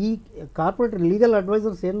 ಅದಕ್ಕೆ ಈ ಕಾರ್ಪೊರೇಟ್ ಲೀಗಲ್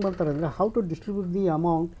ಅಡ್ವೈಸರ್ಸ್ ಏನು ಮಾಡ್ತಾರೆ ಅಂದರೆ how to distribute the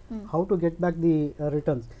amount, how to get back the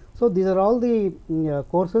returns. So these are all the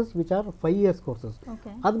courses which are 5 years courses.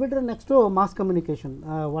 ಅದು ಬಿಟ್ಟರೆ next mass communication,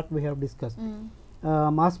 what we have discuss.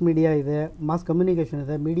 Mass media ಇದೆ, mass communication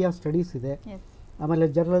ಇದೆ, media studies ಇದೆ, ಆಮೇಲೆ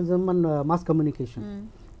journalism and mass communication,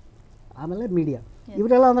 ಆಮೇಲೆ media.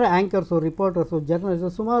 ಇವರೆಲ್ಲ ಅಂದರೆ anchors, reporters, journalist.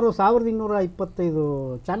 ಸುಮಾರು 1225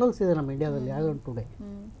 ಚಾನಲ್ಸ್ ಇದೆ ನಮ್ಮ ಇಂಡಿಯಾದಲ್ಲಿ ಆ್ಯಸ್ ಆನ್ ಟುಡೇ.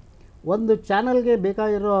 ಒಂದು ಚಾನಲ್ಗೆ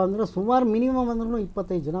ಬೇಕಾಗಿರೋ ಅಂದರೆ ಸುಮಾರು ಮಿನಿಮಮ್ ಅಂದ್ರೂ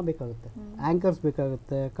 25 ಜನ ಬೇಕಾಗುತ್ತೆ. ಆ್ಯಂಕರ್ಸ್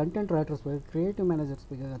ಬೇಕಾಗುತ್ತೆ, ಕಂಟೆಂಟ್ ರೈಟರ್ಸ್ ಬೇಕಾಗುತ್ತೆ, ಕ್ರಿಯೇಟಿವ್ ಮ್ಯಾನೇಜರ್ಸ್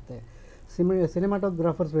ಬೇಕಾಗುತ್ತೆ,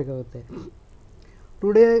 ಸಿನಿಮಾಟೋಗ್ರಾಫರ್ಸ್ ಬೇಕಾಗುತ್ತೆ.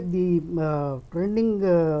 Today the trending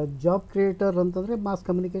job creator ಅಂತಂದರೆ mass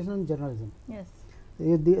communication and journalism.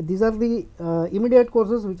 These are the immediate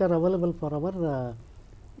courses which are available for our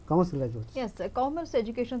commerce graduates. S, commerce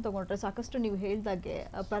education ತೊಗೊಂಡ್ರೆ ಸಾಕಷ್ಟು ನೀವು ಹೇಳ್ದಾಗೆ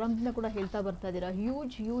ಪ್ರಾರಂಭದಿಂದ ಕೂಡ ಹೇಳ್ತಾ ಬರ್ತಾ ಇದ್ದೀರಾ,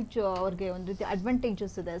 ಹ್ಯೂಜ್ ಅವ್ರಿಗೆ ಒಂದು ರೀತಿ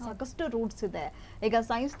ಅಡ್ವಾಂಟೇಜಸ್ ಇದೆ, ಸಾಕಷ್ಟು ರೂಟ್ಸ್ ಇದೆ. ಈಗ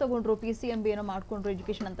ಸೈನ್ಸ್ ತೊಗೊಂಡ್ರು, PCMB ಏನೋ ಮಾಡ್ಕೊಂಡ್ರು,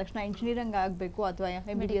 ಎಜುಕೇಷನ್ ಅಂದ ತಕ್ಷಣ ಇಂಜಿನಿಯರಿಂಗ್ ಆಗಬೇಕು ಅಥವಾ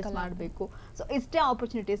MBBS ಮಾಡಬೇಕು. ಸೊ ಇಷ್ಟೇ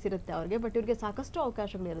ಆಪರ್ಚುನಿಟೀಸ್ ಇರುತ್ತೆ ಅವ್ರಿಗೆ, ಬಟ್ ಇವ್ರಿಗೆ ಸಾಕಷ್ಟು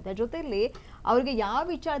ಅವಕಾಶಗಳಿರುತ್ತೆ. ಜೊತೆಯಲ್ಲಿ ಅವ್ರಿಗೆ ಯಾವ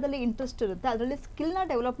ವಿಚಾರದಲ್ಲಿ ಇಂಟ್ರೆಸ್ಟ್ ಇರುತ್ತೆ ಅದರಲ್ಲಿ ಸ್ಕಿಲ್ನ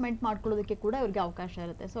ಡೆವಲಪ್ಮೆಂಟ್ ಮಾಡ್ಕೊಳ್ಳೋದಕ್ಕೆ ಕೂಡ ಇವ್ರಿಗೆ ಅವಕಾಶ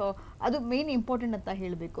ಇರುತ್ತೆ. ಸೊ ಅದು ಮೇನ್ ಇಂಪಾರ್ಟೆಂಟ್ ಅಂತ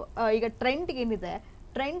ಹೇಳಬೇಕು. ಈಗ ಟ್ರೆಂಡ್ ಏನಿದೆ,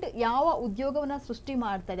 ಟ್ರೆಂಡ್ ಯಾವ ಉದ್ಯೋಗವನ್ನ ಸೃಷ್ಟಿ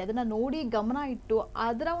ಮಾಡ್ತಾ ಇದೆ ಅದನ್ನ ನೋಡಿ ಗಮನ ಇಟ್ಟು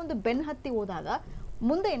ಅದರ ಒಂದು ಬೆನ್ ಹತ್ತಿ ಹೋದಾಗ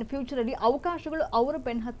ಮುಂದೆ ಏನು ಫ್ಯೂಚರಲ್ಲಿ ಅವಕಾಶಗಳು ಅವರ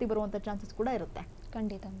ಬೆನ್ ಹತ್ತಿ ಬರುವಂಥ ಚಾನ್ಸಸ್ ಕೂಡ ಇರುತ್ತೆ.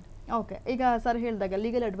 ಖಂಡಿತ. ಓಕೆ, ಈಗ ಸರ್ ಹೇಳಿದಾಗ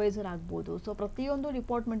ಲೀಗಲ್ ಅಡ್ವೈಸರ್ ಆಗ್ಬೋದು. ಸೊ ಪ್ರತಿಯೊಂದು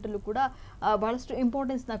ಡಿಪಾರ್ಟ್ಮೆಂಟಲ್ಲೂ ಕೂಡ ಬಹಳಷ್ಟು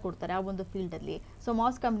ಇಂಪಾರ್ಟೆನ್ಸ್ನ ಕೊಡ್ತಾರೆ ಆ ಒಂದು ಫೀಲ್ಡಲ್ಲಿ. ಸೊ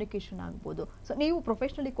ಮಾಸ್ ಕಮ್ಯುನಿಕೇಷನ್ ಆಗ್ಬೋದು. ಸೊ ನೀವು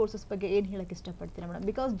ಪ್ರೊಫೆಷನಲಿ ಕೋರ್ಸಸ್ ಬಗ್ಗೆ ಏನು ಹೇಳಕ್ಕೆ ಇಷ್ಟಪಡ್ತೀರಾ ಮೇಡಮ್?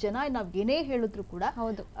 ಬಿಕಾಸ್ ಜನ ನಾವು ಏನೇ ಹೇಳಿದ್ರು ಕೂಡ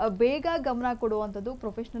ಬೇಗ ಗಮನ ಕೊಡುವಂಥದ್ದು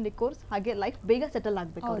ಪ್ರೊಫೆಷನಲಿ ಕೋರ್ಸ್, ಹಾಗೆ ಲೈಫ್ ಬೇಗ ಸೆಟಲ್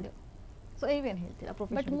ಆಗಬೇಕು. ಸೊ ನೀವೇನು ಹೇಳ್ತೀರಾ?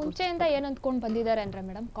 ಬಟ್ ಮುಂಚೆಯಿಂದ ಏನು ಅಂದ್ಕೊಂಡು ಬಂದಿದ್ದಾರೆ ಅಂದರೆ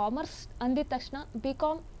ಮೇಡಮ್, ಕಾಮರ್ಸ್ ಅಂದಿದ ತಕ್ಷಣ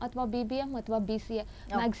BCom ಅಥವಾ BBM ಅಥವಾ BCA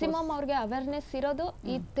ಮ್ಯಾಕ್ಸಿಮಮ್ ಅವ್ರಿಗೆ ಅವೇರ್ನೆಸ್ ಇರೋದು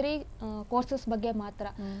ಈ 3 ಕೋರ್ಸಸ್ ಬಗ್ಗೆ ಮಾತ್ರ.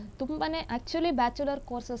 ತುಂಬಾನೇ ಆಕ್ಚುಲಿ ಬ್ಯಾಚುಲರ್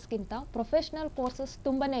ಕೋರ್ಸಸ್ಗಿಂತ ಪ್ರೊಫೆಷನಲ್ ಕೋರ್ಸಸ್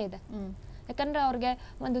ತುಂಬಾನೇ ಇದೆ. ಯಾಕಂದ್ರೆ ಅವ್ರಿಗೆ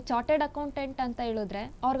ಒಂದು ಚಾರ್ಟೆಡ್ ಅಕೌಂಟೆಂಟ್ ಅಂತ ಹೇಳಿದ್ರೆ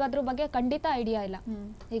ಅವ್ರಿಗೆ ಅದ್ರ ಬಗ್ಗೆ ಖಂಡಿತ ಐಡಿಯಾ ಇಲ್ಲ.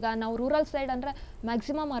 ಈಗ ನಾವು ರೂರಲ್ ಸೈಡ್ ಅಂದ್ರೆ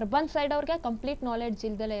ಮ್ಯಾಕ್ಸಿಮಮ್ ಅರ್ಬನ್ ಸೈಡ್ ಅವ್ರಿಗೆ ಕಂಪ್ಲೀಟ್ ನಾಲೆಡ್ಜ್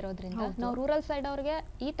ಇಲ್ದಲೇ ಇರೋದ್ರಿಂದ ನಾವು ರೂರಲ್ ಸೈಡ್ ಅವ್ರಿಗೆ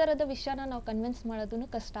ಈ ತರದ ವಿಷಯನ ನಾವು ಕನ್ವಿನ್ಸ್ ಮಾಡೋದನ್ನು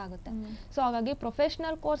ಕಷ್ಟ ಆಗುತ್ತೆ. ಸೊ ಹಾಗಾಗಿ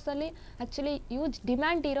ಪ್ರೊಫೆಷನಲ್ ಕೋರ್ಸ್ ಅಲ್ಲಿ ಆಕ್ಚುಲಿ ಯೂಜ್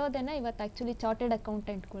ಡಿಮ್ಯಾಂಡ್ ಇರೋದೇನೆ ಇವತ್ತು ಆಕ್ಚುಲಿ ಚಾರ್ಟೆಡ್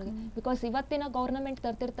ಅಕೌಂಟೆಂಟ್ಗಳಿಗೆ. ಬಿಕಾಸ್ ಇವತ್ತಿನ ಗೌರ್ಮೆಂಟ್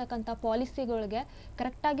ತರ್ತಿರ್ತಕ್ಕಂಥ ಪಾಲಿಸಿಗಳಿಗೆ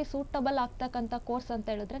ಕರೆಕ್ಟಾಗಿ ಸೂಟಬಲ್ ಆಗ್ತಕ್ಕಂಥ ಕೋರ್ಸ್ ಅಂತ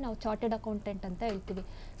ಹೇಳಿದ್ರೆ ನಾವು ಚಾರ್ಟೆಡ್ ಅಕೌಂಟೆಂಟ್ ಅಂತ ಹೇಳ್ತೀವಿ.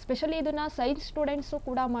 ಸ್ಪೆಷಲಿ ಇದನ್ನ ಸೈನ್ಸ್ ಸ್ಟೂಡೆಂಟ್ಸು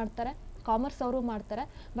ಕೂಡ ಮಾಡ್ತಾರೆ, ಕಾಮರ್ಸ್ ಅವರು ಮಾಡ್ತಾರೆ.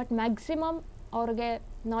 ಬಟ್ ಮ್ಯಾಕ್ಸಿಮಮ್ ಅವ್ರಿಗೆ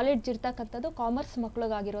ನಾಲೆಡ್ಜ್ ಇರ್ತಕ್ಕಂಥದ್ದು ಕಾಮರ್ಸ್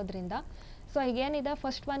ಮಕ್ಳಿಗಾಗಿರೋದ್ರಿಂದ. ಸೊ ಈಗೇನಿದೆ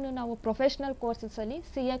ಫಸ್ಟ್ ಒನ್ ನಾವು ಪ್ರೊಫೆಷನಲ್ ಕೋರ್ಸಸಲ್ಲಿ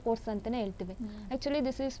CA ಕೋರ್ಸ್ ಅಂತಲೇ ಹೇಳ್ತೀವಿ. Actually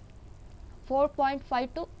this is 4.5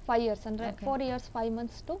 to 5 years ಅಂದರೆ 4 years 5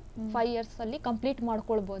 months to 5 years ಅಲ್ಲಿ ಕಂಪ್ಲೀಟ್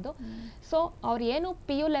ಮಾಡ್ಕೊಳ್ಬೋದು. ಸೊ ಅವ್ರು ಏನು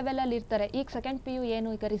PU ಲೆವೆಲಲ್ಲಿ ಇರ್ತಾರೆ, ಈಗ ಸೆಕೆಂಡ್ PU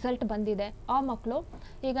ಏನು ಈಗ ರಿಸಲ್ಟ್ ಬಂದಿದೆ, ಆ ಮಕ್ಕಳು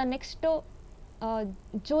ಈಗ ನೆಕ್ಸ್ಟು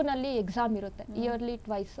ಜೂನಲ್ಲಿ ಎಕ್ಸಾಮ್ ಇರುತ್ತೆ ಇಯರ್ಲಿ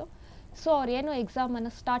ಟ್ವೈಸು. ಸೊ ಅವ್ರೇನು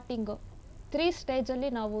ಎಕ್ಸಾಮನ್ನು ಸ್ಟಾರ್ಟಿಂಗು 3 ಸ್ಟೇಜಲ್ಲಿ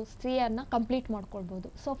ನಾವು CA ಕಂಪ್ಲೀಟ್ ಮಾಡ್ಕೊಳ್ಬೋದು.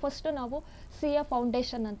 ಸೊ ಫಸ್ಟು ನಾವು CA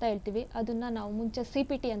ಫೌಂಡೇಶನ್ ಅಂತ ಹೇಳ್ತೀವಿ, ಅದನ್ನು ನಾವು ಮುಂಚೆ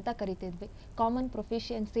CPT ಅಂತ ಕರಿತಿದ್ವಿ, ಕಾಮನ್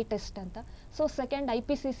ಪ್ರೊಫಿಷಿಯನ್ಸಿ ಟೆಸ್ಟ್ ಅಂತ. ಸೊ ಸೆಕೆಂಡ್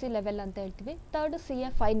IPCC ಲೆವೆಲ್ ಅಂತ ಹೇಳ್ತೀವಿ, ಥರ್ಡ್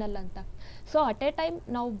CA ಫೈನಲ್ ಅಂತ. ಸೊ ಅಟ್ ಎ ಟೈಮ್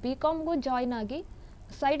ನಾವು BComಗೂ ಜಾಯ್ನ್ ಆಗಿ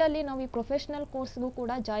ಸೈಡಲ್ಲಿ ನಾವು ಈ ಪ್ರೊಫೆಷನಲ್ ಕೋರ್ಸ್ಗೂ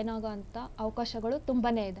ಕೂಡ ಜಾಯ್ನ್ ಆಗೋ ಅಂಥ ಅವಕಾಶಗಳು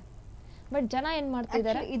ತುಂಬಾ ಇದೆ. ಬಟ್ ಜನ ಏನ್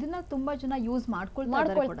ಮಾಡ್ತಿದ್ದಾರೆ, ಇದನ್ನ ತುಂಬಾ ಜನ ಯೂಸ್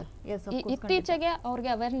ಮಾಡ್ಕೊಳ್ತಾರೆ. ಇತ್ತೀಚೆಗೆ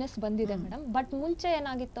ಅವ್ರಿಗೆ ಅವೇರ್ನೆಸ್ ಬಂದಿದೆ ಮೇಡಮ್. ಬಟ್ ಮುಂಚೆ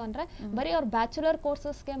ಏನಾಗಿತ್ತು ಅಂದ್ರೆ ಬರೀ ಅವ್ರ ಬ್ಯಾಚುಲರ್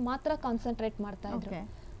ಕೋರ್ಸಸ್ಗೆ ಮಾತ್ರ ಕಾನ್ಸಂಟ್ರೇಟ್ ಮಾಡ್ತಾ ಇದ್ರು.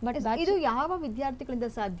 ಬಟ್ ಇದು ಯಾವ ವಿದ್ಯಾರ್ಥಿಗಳಿಂದ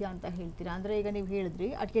ಸಾಧ್ಯ ಅಂತ ಹೇಳ್ತೀರಾ? ಅಂದ್ರೆ ಈಗ ನೀವು ಹೇಳಿದ್ರಿ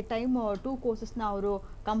ಅಟ್ ಎ ಟೈಮ್ 2 ಕೋರ್ಸಸ್ನ ಅವರು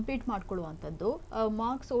ಕಂಪ್ಲೀಟ್ ಮಾಡ್ಕೊಳ್ಳುವಂಥದ್ದು,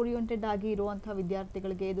 ಮಾರ್ಕ್ಸ್ ಓರಿಯೆಂಟೆಡ್ ಆಗಿ ಇರುವಂತಹ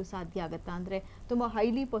ವಿದ್ಯಾರ್ಥಿಗಳಿಗೆ ಇದು ಸಾಧ್ಯ ಆಗುತ್ತಾ? ಅಂದ್ರೆ ತುಂಬಾ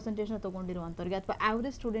ಹೈಲಿ ಪರ್ಸೆಂಟೇಜ್ನ ತಗೊಂಡಿರುವಂಥವ್ರಿಗೆ ಅಥವಾ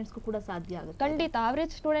ಆವರೇಜ್ ಸ್ಟೂಡೆಂಟ್ಸ್ಗೂ ಕೂಡ ಸಾಧ್ಯ ಆಗುತ್ತೆ? ಖಂಡಿತ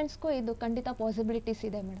ಆವರೇಜ್ ಸ್ಟೂಡೆಂಟ್ಸ್ಗೂ ಇದು ಖಂಡಿತ ಪಾಸಿಬಿಲಿಟೀಸ್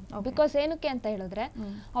ಇದೆ ಮೇಡಮ್. ಬಿಕಾಸ್ ಏನಕ್ಕೆ ಅಂತ ಹೇಳಿದ್ರೆ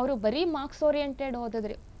ಅವರು ಬರೀ ಮಾರ್ಕ್ಸ್ ಓರಿಯೆಂಟೆಡ್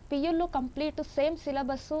ಓದಿದ್ರೆ PUಲ್ಲೂ ಕಂಪ್ಲೀಟ್ ಸೇಮ್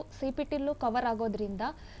ಸಿಲೆಬಸ್ಸು CPTಲ್ಲೂ ಕವರ್ ಆಗೋದ್ರಿಂದ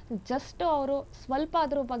ಜಸ್ಟ್ ಅವರು ಸ್ವಲ್ಪ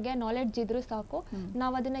ಅದ್ರ ಬಗ್ಗೆ ನಾಲೆಡ್ಜ್ ಇದ್ರೂ ಸಾಕು,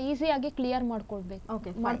 ನಾವು ಅದನ್ನ ಈಸಿಯಾಗಿ ಕ್ಲಿಯರ್ ಮಾಡ್ಕೊಳ್ಬೋದು.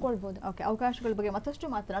 ಓಕೆ, ಅವಕಾಶಗಳ ಬಗ್ಗೆ ಮತ್ತಷ್ಟು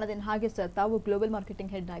ಮಾತನಾಡೋದೇನು. ಹಾಗೆ ಸರ್, ತಾವು ಗ್ಲೋಬಲ್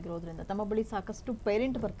ಮಾರ್ಕೆಟಿಂಗ್ ಹೆಡ್ ಆಗಿರೋದ್ರಿಂದ ತಮ್ಮ ಬಳಿ ಸಾಕಷ್ಟು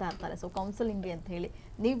ಪೇರೆಂಟ್ ಬರ್ತಾ ಇರ್ತಾರೆ, ಸೊ ಕೌನ್ಸಲಿಂಗ್ಗೆ ಅಂತ ಹೇಳಿ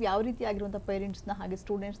ನೀವು ಯಾವ ರೀತಿ ಆಗಿರುವಂಥ ಪೇರೆಂಟ್ಸ್ನ ಹಾಗೆ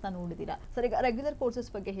ಸ್ಟೂಡೆಂಟ್ಸ್ನ ನೋಡಿದ್ದೀರಾ? ಸರ್, ಈಗ ರೆಗ್ಯುಲರ್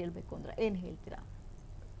ಕೋರ್ಸಸ್ ಬಗ್ಗೆ ಹೇಳಬೇಕು ಅಂದ್ರೆ ಏನು ಹೇಳ್ತೀರಾ?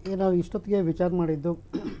 ನಾವು ಇಷ್ಟೊತ್ತಿಗೆ ವಿಚಾರ ಮಾಡಿದ್ದು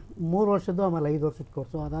 3 ವರ್ಷದ್ದು ಆಮೇಲೆ 5 ವರ್ಷದ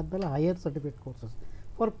ಕೋರ್ಸು, ಅದಾದಮೇಲೆ higher certificate courses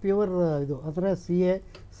for pure ಇದು ಅಂದರೆ CA,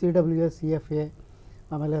 CWA, CFA,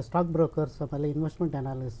 ಆಮೇಲೆ ಸ್ಟಾಕ್ ಬ್ರೋಕರ್ಸ್, ಆಮೇಲೆ ಇನ್ವೆಸ್ಟ್ಮೆಂಟ್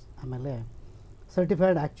ಅನಾಲಿಸ್ಟ್, ಆಮೇಲೆ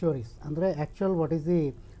ಸರ್ಟಿಫೈಡ್ ಆ್ಯಕ್ಚುರೀಸ್ ಅಂದರೆ actual what is the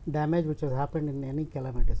damage which has happened in any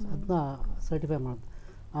calamities ಅದನ್ನ ಸರ್ಟಿಫೈ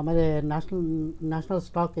ಆಮೇಲೆ ನ್ಯಾಷನಲ್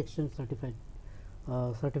ಸ್ಟಾಕ್ ಎಕ್ಸ್ಚೇಂಜ್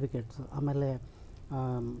ಸರ್ಟಿಫಿಕೇಟ್ಸ್, ಆಮೇಲೆ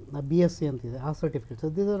BSc ಅಂತಿದೆ ಆ certificates.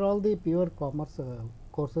 These are all the pure commerce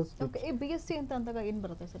courses. ಈ BSc ಅಂತ ಅಂದಾಗ ಏನು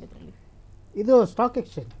ಬರುತ್ತೆ ಸರ್ ಇದರಲ್ಲಿ? ಇದು stock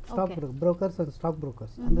exchange, stock brokers and stock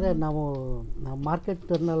brokers. ಅಂದರೆ ನಾವು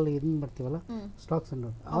ಮಾರ್ಕೆಟ್ನಲ್ಲಿ ಇದು ಮಾಡ್ತೀವಲ್ಲ ಸ್ಟಾಕ್ಸ್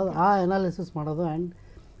ಅನ್ನೋದು, ಆ ಅನಾಲಿಸಿಸ್ ಮಾಡೋದು. And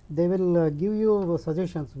they will give you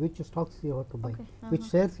suggestions which stocks you have to buy, which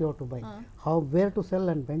shares you have to buy, where to sell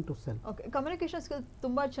and when to sell. Okay, communication skills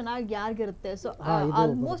ತುಂಬಾ ಚೆನ್ನಾಗಿ ಯಾರಿಗಿರುತ್ತೆ, ಸೊ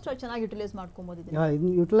ಆಲ್ಮೋಸ್ಟ್ ಚೆನ್ನಾಗಿ utilise ಮಾಡ್ಕೊಬೋದು ಇದನ್ನ.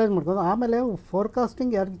 Utilise ಮಾಡ್ಕೊಂಡು ಆಮೇಲೆ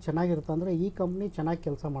forecasting ಯಾರಿಗೆ ಚೆನ್ನಾಗಿರುತ್ತೆ ಅಂದರೆ ಈ ಕಂಪ್ನಿ ಚೆನ್ನಾಗಿ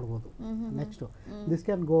ಕೆಲಸ ಮಾಡ್ಬೋದು, next this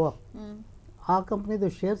can go up. ಆ ಕಂಪ್ನಿದು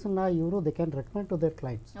ಶೇರ್ಸನ್ನ ಇವರು they can recommend to their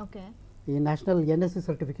clients. Okay, ಈ ನ್ಯಾಷನಲ್ NSC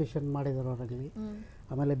ಸರ್ಟಿಫಿಕೇಷನ್ ಮಾಡಿದವರಾಗಲಿ,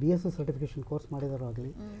 ಆಮೇಲೆ BSc certification course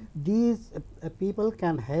ಮಾಡಿದವರಾಗಲಿ, these people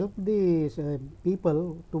can help the people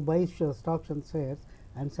to by stocks and shares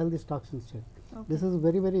and sell the stocks and shares. This is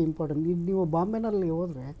very very important. ಈಗ ನೀವು ಬಾಂಬೆನಲ್ಲಿ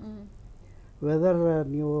ಹೋದರೆ weather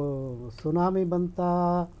ನೀವು tsunami ಬಂತ,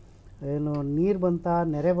 ಏನು ನೀರು ಬಂತ,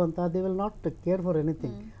 ನೆರೆ ಬಂತ, they will not care for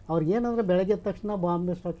anything. ಅವ್ರಿಗೆ ಏನಂದರೆ ಬೆಳಗ್ಗೆ ಎದ್ದ ತಕ್ಷಣ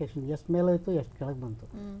ಬಾಂಬೆ ಸ್ಟಾಕ್ ಎಕ್ಸ್ಚೇಂಜ್ ಎಷ್ಟು ಮೇಲೆ ಹೋಯ್ತು ಎಷ್ಟು ಕೆಳಗೆ ಬಂತು,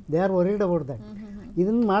 they are worried about that.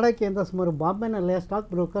 ಇದನ್ನು ಮಾಡೋಕ್ಕೆ ಅಂತ ಸುಮಾರು ಬಾಂಬೆನಲ್ಲೇ stock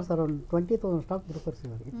brokers around 20,000 stock brokers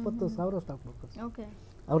ಇದ್ದಾರೆ, 20,000 ಸ್ಟಾಕ್ ಬ್ರೋಕರ್ಸ್.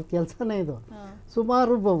 ಅವ್ರ ಕೆಲಸನೇ ಇದು.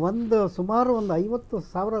 ಸುಮಾರು ಒಂದು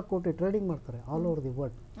 50,000 ಕೋಟಿ ಟ್ರೇಡಿಂಗ್ ಮಾಡ್ತಾರೆ all over the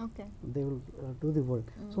world. They will to the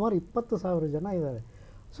world. ಸುಮಾರು 20,000 ಜನ ಇದ್ದಾರೆ.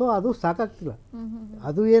 ಸೊ ಅದು ಸಾಕಾಗ್ತಿಲ್ಲ.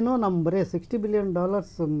 ಅದು ಏನೋ ನಮ್ಮ ಬರೀ $60 ಬಿಲಿಯನ್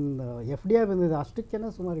FDI ಬಂದಿದೆ, ಅಷ್ಟಕ್ಕೇ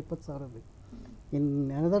ಸುಮಾರು 20,000 ಬೇಕು. ಇನ್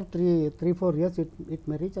another 3-4 years it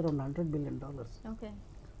may reach around $100 billion.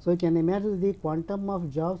 So you can imagine the quantum of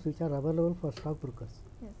jobs which are available for stock brokers.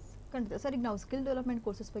 ಖಂಡಿತ ಸರ್. ಈಗ ನಾವು ಸ್ಕಿಲ್ ಡೆವಲಪ್ಮೆಂಟ್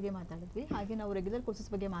ಕೋರ್ಸಸ್ ಬಗ್ಗೆ ಮಾತಾಡಿದ್ವಿ, ಹಾಗೆ ನಾವು ರೆಗ್ಯುಲರ್ ಕೋರ್ಸಸ್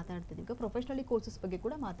ಬಗ್ಗೆ ಮಾತಾಡ್ತಿದ್ವಿ, ಈಗ ಪ್ರೊಫೆಷನಲಿ ಕೋರ್ಸಸ್ ಬಗ್ಗೆ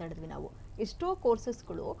ಕೂಡ ಮಾತಾಡಿದ್ವಿ. ನಾವು ಎಷ್ಟೋ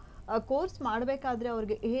ಕೋರ್ಸಸ್ಗಳು ಕೋರ್ಸ್ ಮಾಡಬೇಕಾದ್ರೆ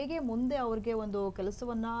ಅವ್ರಿಗೆ ಹೇಗೆ ಮುಂದೆ ಅವ್ರಿಗೆ ಒಂದು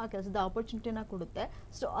ಕೆಲಸದ ಆಪರ್ಚುನಿಟಿನ ಕೊಡುತ್ತೆ.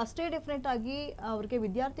 ಸೊ ಅಷ್ಟೇ ಡೆಫಿನೆಟ್ ಆಗಿ ಅವ್ರಿಗೆ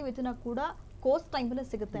ವಿದ್ಯಾರ್ಥಿ ವೇತನ ಕೂಡ ಕೋರ್ಸ್ ಟೈಮಲ್ಲೇ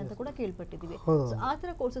ಸಿಗುತ್ತೆ ಅಂತ ಕೂಡ ಕೇಳ್ಪಟ್ಟಿದ್ದೀವಿ. ಸೊ ಆ ಥರ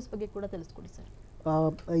ಕೋರ್ಸಸ್ ಬಗ್ಗೆ ಕೂಡ ತಿಳಿಸ್ಕೊಡಿ ಸರ್.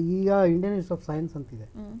 ಈಗ ಇಂಡಿಯನ್ ಇನ್ಸ್ಟಿಟ್ಯೂಟ್ ಆಫ್ ಸೈನ್ಸ್ ಅಂತಿದೆ,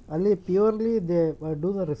 ಅಲ್ಲಿ purely they do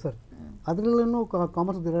the research. ಅದರಲ್ಲೂ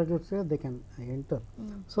commerce ಗ್ರಾಜುಯೇಟ್ಸ್ಗೆ they can enter.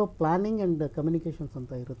 So planning and communications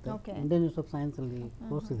ಅಂತ ಇರುತ್ತೆ ಇಂಡಿಯನ್ ಇನ್ಸ್ಟಿಟ್ಯೂಟ್ ಆಫ್ ಸೈನ್ಸಲ್ಲಿ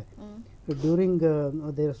ಕೋರ್ಸ್ ಇದೆ. During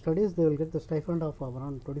there studies they will get the stipend of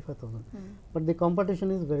around 25,000. But the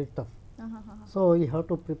competition is very tough. So you have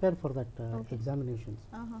to prepare for that examinations.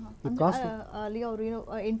 ಅಲ್ಲಿ ಅವರು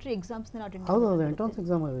entry exams ಹೌದು, entrance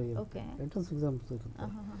exam ಇರುತ್ತೆ, entrance exams ಇರುತ್ತೆ.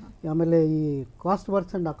 ಆಮೇಲೆ ಈ cost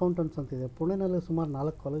works and accountants ಅಂತಿದೆ, ಪುಣೆನಲ್ಲಿ ಸುಮಾರು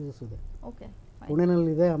 4 colleges ಇದೆ.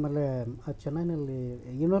 ಪುಣೆನಲ್ಲಿದೆ, ಆಮೇಲೆ ಚೆನ್ನೈನಲ್ಲಿ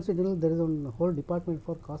ಯೂನಿವರ್ಸಿಟಿನಲ್ಲಿ there is one whole department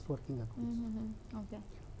for cost working accounts.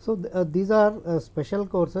 So these are special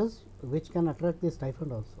courses which can attract the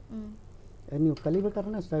stipend also. ನೀವು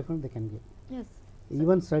ಕಲಿಬೇಕಾದ್ರೆ stipend they can give.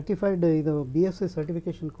 Even certified ಇದು BSc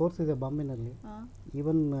certification course ಇದೆ ಬಾಂಬೆನಲ್ಲಿ.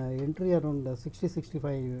 Even entry around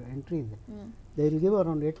 60-65 entry ಇದೆ. They will give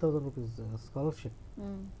around 8,000 rupees scholarship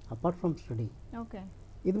apart from study.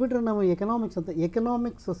 ಇದು ಬಿಟ್ಟರೆ ನಾವು economics ಅಂತ,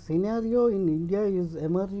 economics scenario in India is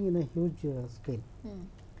emerging in a huge scale.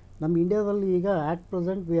 ನಮ್ಮ ಇಂಡಿಯಾದಲ್ಲಿ ಈಗ ಆಟ್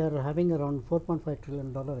present we are having around $4.5 trillion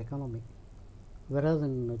economy, ವೆರಾಸ್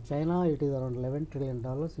in China it is around $11 trillion,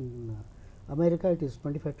 in America it is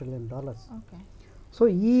 $25 trillion. So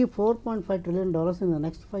ಈ $4.5 trillion in the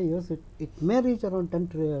next 5 years it may reach around $10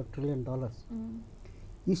 trillion.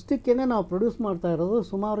 ಇಷ್ಟಕ್ಕೇ ನಾವು produce ಮಾಡ್ತಾ ಇರೋದು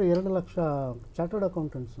ಸುಮಾರು 2 lakh chartered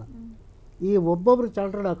ಅಕೌಂಟೆಂಟ್ಸ್ನ. ಈ ಒಬ್ಬೊಬ್ಬರು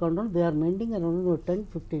chartered accountant they are maintaining around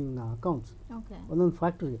 10-15 accounts ಒಂದೊಂದು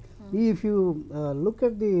ಫ್ಯಾಕ್ಟ್ರಿಗೆ. ಈ if you look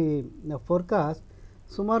at the forecast,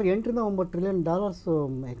 ಸುಮಾರು $8-9 trillion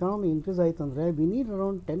ಎಕಾನಮಿ ಇನ್ಕ್ರೀಸ್ ಆಯಿತು ಅಂದರೆ we need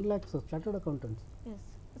around 10 lakhs chartered accountants.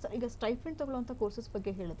 Sir, ಈಗ ಸ್ಟೈಫಂಡ್ ತಗೊಳ್ಳುವಂಥ ಕೋರ್ಸಸ್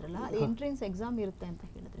ಬಗ್ಗೆ ಹೇಳಿದ್ರಲ್ಲ, ಎಂಟ್ರೆನ್ಸ್ ಎಕ್ಸಾಮ್ ಇರುತ್ತೆ ಅಂತ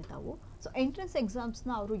ಹೇಳಿದ್ರಿ ತಾವು. ಸೊ ಎಂಟ್ರೆನ್ಸ್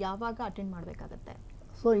ಎಕ್ಸಾಮ್ಸ್ನ ಅವರು ಯಾವಾಗ ಅಟೆಂಡ್ ಮಾಡಬೇಕಾಗತ್ತೆ?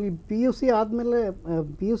 ಸೊ ಈ PUC ಆದಮೇಲೆ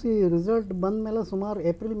PUC ರಿಸಲ್ಟ್ ಬಂದ ಮೇಲೆ ಸುಮಾರು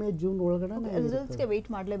ಏಪ್ರಿಲ್ ಮೇ ಜೂನ್ ಒಳಗಡೆ ರಿಸಲ್ಟ್ಸ್ಗೆ ವೆಯ್ಟ್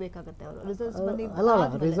ಮಾಡಲೇಬೇಕಾಗತ್ತೆ ಅವರು. ರಿಸಲ್ಟ್ಸ್ ಅಲ್ಲ,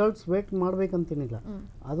 ರಿಸಲ್ಟ್ಸ್ ವೇಟ್ ಮಾಡಬೇಕಂತೇನಿಲ್ಲ,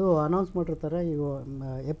 ಅದು ಅನೌನ್ಸ್ ಮಾಡಿರ್ತಾರೆ. ಈಗ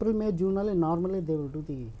April May ಜೂನಲ್ಲಿ normally they will do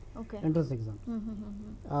the entrance exam.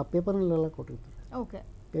 ಆ ಪೇಪರ್ನಲ್ಲೆಲ್ಲ ಕೊಟ್ಟಿರ್ತಾರೆ. ಓಕೆ,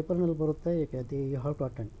 ಪೇಪರ್ನಲ್ಲಿ ಬರುತ್ತೆ, ಯು ಹ್ಯಾವ್ ಟು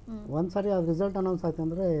ಅಟೆಂಡ್. ಒಂದ್ಸಾರಿ ಅದು ರಿಸಲ್ಟ್ ಅನೌನ್ಸ್ ಆಯ್ತು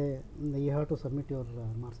ಅಂದರೆ you have to submit your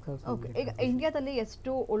marks card. Okay, ಈಗ ಇಂಡಿಯಾದಲ್ಲಿ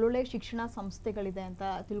ಎಷ್ಟು ಒಳ್ಳೊಳ್ಳೆ ಶಿಕ್ಷಣ ಸಂಸ್ಥೆಗಳಿದೆ ಅಂತ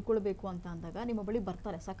ತಿಳ್ಕೊಳ್ಬೇಕು ಅಂತ ಅಂದಾಗ ನಿಮ್ಮ ಬಳಿ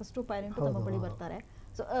ಬರ್ತಾರೆ, ಸಾಕಷ್ಟು ಪೇರೆಂಟ್ ನಮ್ಮ ಬಳಿ ಬರ್ತಾರೆ.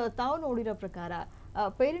 ಸೊ ತಾವು ನೋಡಿರೋ ಪ್ರಕಾರ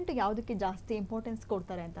ಪೇರೆಂಟ್ ಯಾವುದಕ್ಕೆ ಜಾಸ್ತಿ ಇಂಪಾರ್ಟೆನ್ಸ್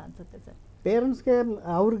ಕೊಡ್ತಾರೆ ಅಂತ ಅನ್ಸುತ್ತೆ ಸರ್? ಪೇರೆಂಟ್ಸ್ಗೆ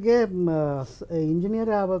ಅವ್ರಿಗೆ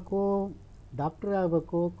ಇಂಜಿನಿಯರ್ ಆಗಬೇಕು, ಡಾಕ್ಟ್ರೇ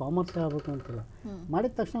ಆಗಬೇಕು, ಕಾಮರ್ಸ್ ಆಗಬೇಕು ಅಂತಿಲ್ಲ.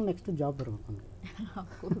 ಮಾಡಿದ ತಕ್ಷಣ ನೆಕ್ಸ್ಟ್ ಜಾಬ್ ಬರಬೇಕು ನಮಗೆ.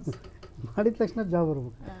 ಮಾಡಿದ ತಕ್ಷಣ ಜಾಬ್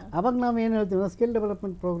ಬರ್ಬೇಕು. ಅವಾಗ ನಾವು ಏನು ಹೇಳ್ತೀವಿ, ಸ್ಕಿಲ್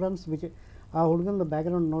ಡೆವಲಪ್ಮೆಂಟ್ ಪ್ರೋಗ್ರಾಮ್ಸ್ ವಿಚ್ ಆ ಹುಡುಗನ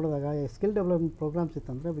ಬ್ಯಾಕ್ಗ್ರೌಂಡ್ ನೋಡಿದಾಗ ಸ್ಕಿಲ್ ಡೆವಲಪ್ಮೆಂಟ್ ಪ್ರೋಗ್ರಾಮ್ಸ್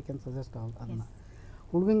ಇತ್ತಂದರೆ ವಿ ಕ್ಯಾನ್ ಸಜೆಸ್ಟ್ ಅದನ್ನು.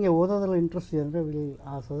 ಹುಡುಗಂಗೆ ಓದೋದ್ರಲ್ಲಿ ಇಂಟ್ರೆಸ್ಟ್ ಇದೆ ಅಂದರೆ will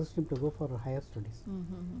suggest him to go for higher studies.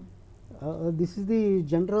 This is the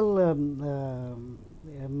general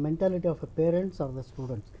mentality of A parents are the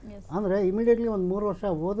students. ಅಂದರೆ immediately ಒಂದು 3 ವರ್ಷ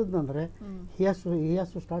ಓದಿದ್ನಂದರೆ he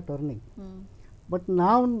has to start earning. But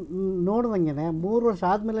ನಾವು ನೋಡ್ದಂಗೆ 3 ವರ್ಷ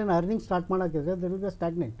ಆದಮೇಲೆ earning start ಮಾಡೋಕ್ಕಿದ್ರೆ there will be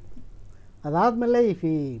stagnant. ಅದಾದಮೇಲೆ if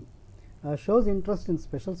ಈ shows interest in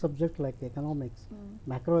special subject like economics,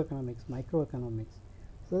 macro economics, micro economics,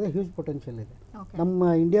 so ಅದೇ ಹ್ಯೂಜ್ ಪೊಟೆನ್ಷಿಯಲ್ ಇದೆ.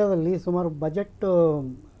 ನಮ್ಮ ಇಂಡಿಯಾದಲ್ಲಿ ಸುಮಾರು ಬಜೆಟ್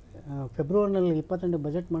ಫೆಬ್ರವರಿನಲ್ಲಿ 28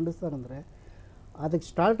 ಬಜೆಟ್ ಮಂಡಿಸ್ತಾರಂದರೆ ಅದಕ್ಕೆ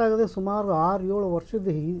ಸ್ಟಾರ್ಟ್ ಆಗೋದೇ ಸುಮಾರು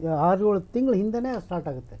 6-7 ತಿಂಗಳ ಹಿಂದೆನೇ ಸ್ಟಾರ್ಟ್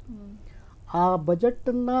ಆಗುತ್ತೆ. ಆ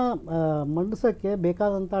ಬಜೆಟನ್ನು ಮಂಡಿಸೋಕ್ಕೆ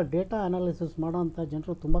ಬೇಕಾದಂಥ ಡೇಟಾ ಅನಾಲಿಸಿಸ್ ಮಾಡೋವಂಥ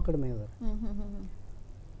ಜನರು ತುಂಬ ಕಡಿಮೆ ಇದ್ದಾರೆ.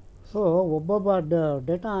 ಸೊ ಒಬ್ಬೊಬ್ಬ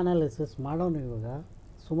ಡೇಟಾ ಅನಾಲಿಸಿಸ್ ಮಾಡೋನು ಇವಾಗ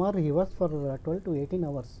ಸುಮಾರು ಹಿ ವರ್ಕ್ಸ್ ಫಾರ್ 12 to 18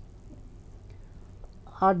 hours.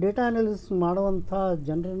 ಆ ಡೇಟಾ ಅನಾಲಿಸಿಸ್ ಮಾಡುವಂಥ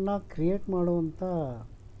ಜನರನ್ನ ಕ್ರಿಯೇಟ್ ಮಾಡುವಂಥ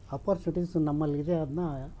ಅಪರ್ಚುನಿಟೀಸ್ ನಮ್ಮಲ್ಲಿದೆ. ಅದನ್ನ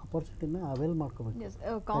ಅಪರ್ಚುನಿಟಿನ ಅವೇಲ್ ಮಾಡ್ಕೋಬೇಕು.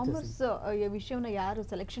 ಕಾಮರ್ಸ್ ವಿಷಯವನ್ನು ಯಾರು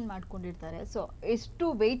ಸೆಲೆಕ್ಷನ್ ಮಾಡ್ಕೊಂಡಿರ್ತಾರೆ, ಸೊ ಎಷ್ಟು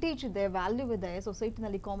ವೆಯ್ಟೇಜ್ ಇದೆ, ವ್ಯಾಲ್ಯೂ ಇದೆ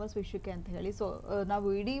ಸೊಸೈಟಿನಲ್ಲಿ ಕಾಮರ್ಸ್ ವಿಷಯಕ್ಕೆ ಅಂತ ಹೇಳಿ, ಸೊ ನಾವು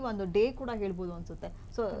ಇಡೀ ಒಂದು ಡೇ ಕೂಡ ಹೇಳ್ಬೋದು ಅನ್ಸುತ್ತೆ.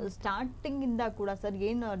 ಸೊ ಸ್ಟಾರ್ಟಿಂಗಿಂದ ಕೂಡ ಸರ್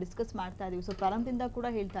ಏನು ಡಿಸ್ಕಸ್ ಮಾಡ್ತಾ ಇದೀವಿ, ಸೊ ಪ್ರಾರಂಭದಿಂದ ಕೂಡ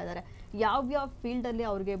ಹೇಳ್ತಾ ಇದ್ದಾರೆ ಯಾವ್ಯಾವ ಫೀಲ್ಡಲ್ಲಿ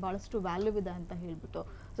ಅವ್ರಿಗೆ ಭಾಳಷ್ಟು ವ್ಯಾಲ್ಯೂ ಇದೆ ಅಂತ ಹೇಳ್ಬಿಟ್ಟು.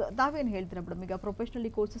 ಸೊ ತಾವೇನು ಹೇಳ್ತೀರಾ ಮೇಡಮ್? ಈಗ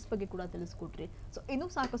ಪ್ರೊಫೆಷನಲಿ ಕೋರ್ಸಸ್ ಬಗ್ಗೆ ಕೂಡ ತಿಳಿಸ್ಕೊಟ್ರಿ. ಸೊ ಇನ್ನೂ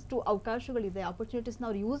ಸಾಕಷ್ಟು ಅವಕಾಶಗಳಿದೆ, ಆಪರ್ಚುನಿಟೀಸ್ನ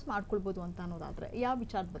ಅವ್ರು ಯೂಸ್ ಮಾಡ್ಕೊಳ್ಬೋದು ಅಂತ ಅನ್ನೋದಾದ್ರೆ ಯಾವ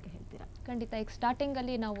ವಿಚಾರದ ಬಗ್ಗೆ ಹೇಳ್ತೀರಾ? ಖಂಡಿತ. ಈಗ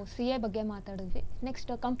ಸ್ಟಾರ್ಟಿಂಗಲ್ಲಿ ನಾವು CA ಬಗ್ಗೆ ಮಾತಾಡಿದ್ವಿ.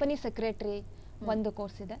 ನೆಕ್ಸ್ಟ್ ಕಂಪನಿ ಸೆಕ್ರೆಟರಿ ಒಂದು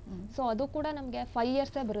ಕೋರ್ಸ್ ಇದೆ. ಸೊ ಅದು ಕೂಡ ನಮಗೆ 5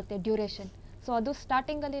 years ಬರುತ್ತೆ ಡ್ಯೂರೇಷನ್. ಸೊ ಅದು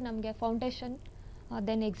ಸ್ಟಾರ್ಟಿಂಗಲ್ಲಿ ನಮಗೆ foundation,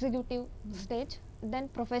 then executive stage, then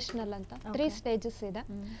professional ಅಂತ 3 stages ಇದೆ.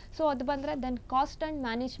 ಸೊ ಅದು ಬಂದರೆ then cost and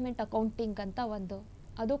management accounting ಅಂತ ಒಂದು,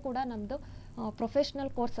 ಅದು ಕೂಡ ನಮ್ಮದು ಪ್ರೊಫೆಷ್ನಲ್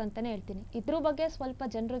ಕೋರ್ಸ್ ಅಂತಲೇ ಹೇಳ್ತೀನಿ. ಇದ್ರ ಬಗ್ಗೆ ಸ್ವಲ್ಪ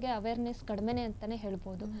ಜನರಿಗೆ ಅವೇರ್ನೆಸ್ ಕಡಿಮೆನೇ ಅಂತಲೇ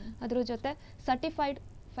ಹೇಳ್ಬೋದು. ಅದ್ರ ಜೊತೆ ಸರ್ಟಿಫೈಡ್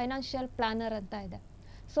ಫೈನಾನ್ಷಿಯಲ್ ಪ್ಲ್ಯಾನರ್ ಅಂತ ಇದೆ.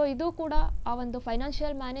 ಸೊ ಇದು ಕೂಡ ಆ ಒಂದು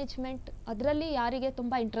ಫೈನಾನ್ಷಿಯಲ್ ಮ್ಯಾನೇಜ್ಮೆಂಟ್ ಅದರಲ್ಲಿ ಯಾರಿಗೆ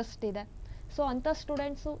ತುಂಬ ಇಂಟ್ರೆಸ್ಟ್ ಇದೆ, ಸೊ ಅಂಥ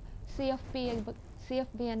ಸ್ಟೂಡೆಂಟ್ಸು CFP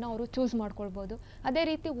ಅನ್ನು ಅವರು ಚೂಸ್ ಮಾಡ್ಕೊಳ್ಬೋದು. ಅದೇ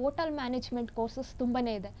ರೀತಿ ಹೋಟೆಲ್ ಮ್ಯಾನೇಜ್ಮೆಂಟ್ ಕೋರ್ಸಸ್ ತುಂಬಾ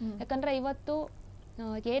ಇದೆ. ಯಾಕಂದರೆ ಇವತ್ತು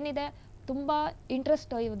ಏನಿದೆ ತುಂಬ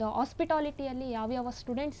ಇಂಟ್ರೆಸ್ಟ್ ಇದು ಹಾಸ್ಪಿಟಾಲಿಟಿಯಲ್ಲಿ ಯಾವ್ಯಾವ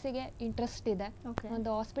ಸ್ಟೂಡೆಂಟ್ಸಿಗೆ ಇಂಟ್ರೆಸ್ಟ್ ಇದೆ, ಒಂದು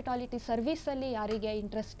ಹಾಸ್ಪಿಟಾಲಿಟಿ ಸರ್ವಿಸಲ್ಲಿ ಯಾರಿಗೆ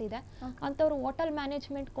ಇಂಟ್ರೆಸ್ಟ್ ಇದೆ ಅಂಥವ್ರು ಹೋಟೆಲ್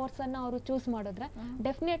ಮ್ಯಾನೇಜ್ಮೆಂಟ್ ಕೋರ್ಸನ್ನು ಅವರು ಚೂಸ್ ಮಾಡಿದ್ರೆ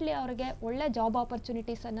ಡೆಫಿನೆಟ್ಲಿ ಅವ್ರಿಗೆ ಒಳ್ಳೆ ಜಾಬ್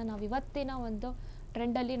ಆಪರ್ಚುನಿಟೀಸನ್ನು ನಾವು ಇವತ್ತಿನ ಒಂದು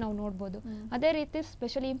ಟ್ರೆಂಡಲ್ಲಿ ನಾವು ನೋಡ್ಬೋದು. ಅದೇ ರೀತಿ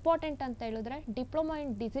ಸ್ಪೆಷಲಿ ಇಂಪಾರ್ಟೆಂಟ್ ಅಂತ ಹೇಳಿದ್ರೆ ಡಿಪ್ಲೊಮಾ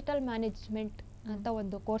ಇನ್ ಡಿಜಿಟಲ್ ಮ್ಯಾನೇಜ್ಮೆಂಟ್ ಅಂತ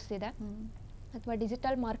ಒಂದು ಕೋರ್ಸ್ ಇದೆ, ಅಥವಾ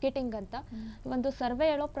ಡಿಜಿಟಲ್ ಮಾರ್ಕೆಟಿಂಗ್ ಅಂತ. ಒಂದು ಸರ್ವೆ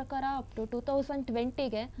ಹೇಳೋ ಪ್ರಕಾರ up to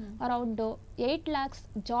 2020ಗೆ around 8 lakhs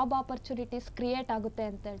job opportunities create ಆಗುತ್ತೆ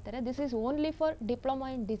ಅಂತ ಹೇಳ್ತಾರೆ. This is only for diploma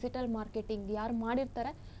in digital marketing. ಯಾರು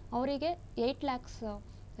ಮಾಡಿರ್ತಾರೆ ಅವರಿಗೆ 8 lakhs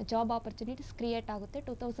ಜಾಬ್ ಆಪರ್ಚುನಿಟೀಸ್ ಕ್ರಿಯೇಟ್ ಆಗುತ್ತೆ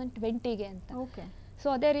 2020ಗೆ ಅಂತ. ಸೊ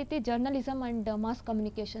ಅದೇ ರೀತಿ journalism and mass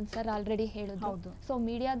communication sir already ಹೇಳಿದ್ರು. ಸೊ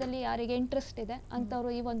ಮೀಡಿಯಾದಲ್ಲಿ ಯಾರಿಗೆ ಇಂಟ್ರೆಸ್ಟ್ ಇದೆ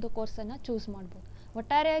ಅಂಥವ್ರು ಈ ಒಂದು ಕೋರ್ಸನ್ನು ಚೂಸ್ ಮಾಡ್ಬೋದು.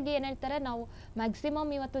 ಒಟ್ಟಾರೆಯಾಗಿ ಏನು ಹೇಳ್ತಾರೆ, ನಾವು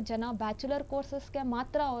ಮ್ಯಾಕ್ಸಿಮಮ್ ಇವತ್ತು ಜನ ಬ್ಯಾಚುಲರ್ ಕೋರ್ಸಸ್ಗೆ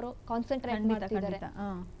ಮಾತ್ರ ಅವರು ಕಾನ್ಸಂಟ್ರೇಟ್ ಮಾಡ್ತಿದ್ದಾರೆ.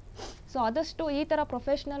 ಸೊ ಆದಷ್ಟು ಈ ಥರ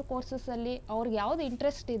ಪ್ರೊಫೆಷ್ನಲ್ ಕೋರ್ಸಸ್ಸಲ್ಲಿ ಅವ್ರಿಗೆ ಯಾವ್ದು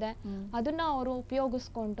ಇಂಟ್ರೆಸ್ಟ್ ಇದೆ ಅದನ್ನು ಅವರು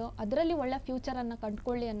ಉಪಯೋಗಿಸ್ಕೊಂಡು ಅದರಲ್ಲಿ ಒಳ್ಳೆ ಫ್ಯೂಚರನ್ನು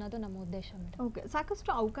ಕಂಡುಕೊಳ್ಳಿ ಅನ್ನೋದು ನಮ್ಮ ಉದ್ದೇಶ. ಓಕೆ,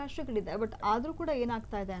 ಸಾಕಷ್ಟು ಅವಕಾಶಗಳಿದೆ. ಬಟ್ ಆದರೂ ಕೂಡ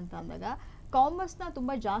ಏನಾಗ್ತಾ ಇದೆ ಅಂತ ಅಂದಾಗ ಕಾಮರ್ಸ್ನ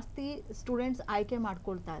ತುಂಬ ಜಾಸ್ತಿ ಸ್ಟೂಡೆಂಟ್ಸ್ ಆಯ್ಕೆ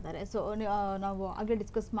ಮಾಡ್ಕೊಳ್ತಾ ಇದ್ದಾರೆ. ಸೊ ನಾವು ಆಗಲೇ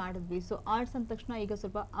ಡಿಸ್ಕಸ್ ಮಾಡಿದ್ವಿ. ಸೊ ಆರ್ಟ್ಸ್ ಅಂದ ತಕ್ಷಣ ಈಗ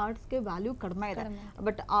ಸ್ವಲ್ಪ ಆರ್ಟ್ಸ್ಗೆ ವ್ಯಾಲ್ಯೂ ಕಡಿಮೆ ಇದೆ.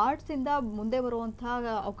 ಬಟ್ ಆರ್ಟ್ಸಿಂದ ಮುಂದೆ ಬರುವಂಥ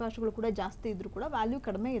ಅವಕಾಶಗಳು ಕೂಡ ಜಾಸ್ತಿ ಇದ್ರೂ ಕೂಡ ವ್ಯಾಲ್ಯೂ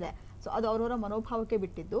ಕಡಿಮೆ ಇದೆ. ಸೊ ಅದು ಅವರವರ ಮನೋಭಾವಕ್ಕೆ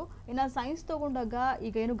ಬಿಟ್ಟಿದ್ದು. ಇನ್ನು ಸೈನ್ಸ್ ತೊಗೊಂಡಾಗ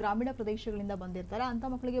ಈಗ ಏನು ಗ್ರಾಮೀಣ ಪ್ರದೇಶಗಳಿಂದ ಬಂದಿರ್ತಾರೆ ಅಂಥ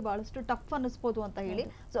ಮಕ್ಕಳಿಗೆ ಭಾಳಷ್ಟು ಟಫ್ ಅನ್ನಿಸ್ಬೋದು ಅಂತ ಹೇಳಿ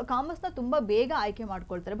ಸೊ ಕಾಮರ್ಸ್ನ ತುಂಬ ಬೇಗ ಆಯ್ಕೆ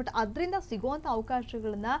ಮಾಡ್ಕೊಳ್ತಾರೆ. ಬಟ್ ಅದರಿಂದ ಸಿಗುವಂಥ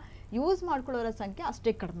ಅವಕಾಶಗಳನ್ನ ಯೂಸ್ ಮಾಡ್ಕೊಳ್ಳೋರ ಸಂಖ್ಯೆ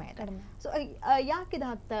ಅಷ್ಟೇ ಕಡಿಮೆ ಇದೆ. ಸೊ ಯಾಕೆ ಇದು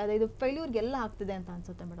ಆಗ್ತಾ ಇದೆ? ಇದು ಫೇಲ್ಯೂರ್ಗೆ ಎಲ್ಲ ಆಗ್ತಿದೆ ಅಂತ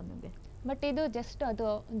ಅನ್ಸುತ್ತೆ ಮೇಡಮ್ ನಿಮಗೆ? ಬಟ್ ಇದು ಜಸ್ಟ್ ಅದು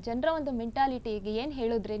ಜನರ ಒಂದು ಮೆಂಟಾಲಿಟಿ. ಈಗ ಏನು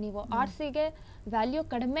ಹೇಳಿದ್ರಿ ನೀವು, ಆರ್ಟ್ಸಿಗೆ ವ್ಯಾಲ್ಯೂ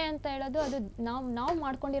ಕಡಿಮೆ ಅಂತ ಹೇಳೋದು ಅದು ನಾವು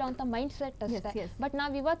ಮಾಡ್ಕೊಂಡಿರೋಂಥ ಮೈಂಡ್ ಸೆಟ್ ಅಷ್ಟೇ. ಬಟ್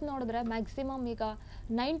ನಾವು ಇವತ್ತು ನೋಡಿದ್ರೆ ಮ್ಯಾಕ್ಸಿಮಮ್ ಈಗ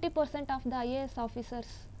 90% of the IAS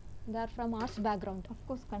officers they are from arts background.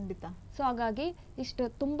 Of course, ಖಂಡಿತ. ಸೊ ಹಾಗಾಗಿ ಇಷ್ಟು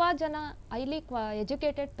ತುಂಬ ಜನ ಹೈಲಿ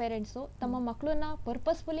ಎಜುಕೇಟೆಡ್ ಪೇರೆಂಟ್ಸು ತಮ್ಮ ಮಕ್ಕಳನ್ನ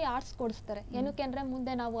ಪರ್ಪಸ್ಫುಲಿ ಆರ್ಟ್ಸ್ ಕೊಡಿಸ್ತಾರೆ. ಏನಕ್ಕೆ ಅಂದರೆ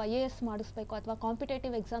ಮುಂದೆ ನಾವು IAS ಮಾಡಿಸ್ಬೇಕು ಅಥವಾ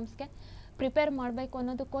ಕಾಂಪಿಟೇಟಿವ್ ಎಕ್ಸಾಮ್ಸ್ಗೆ ಪ್ರಿಪೇರ್ ಮಾಡಬೇಕು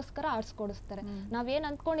ಅನ್ನೋದಕ್ಕೋಸ್ಕರ ಆರ್ಟ್ಸ್ ಕೊಡಿಸ್ತಾರೆ. ನಾವೇನು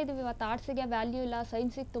ಅಂದ್ಕೊಂಡಿದ್ದೀವಿ ಇವತ್ತು ಆರ್ಟ್ಸಿಗೆ ವ್ಯಾಲ್ಯೂ ಇಲ್ಲ,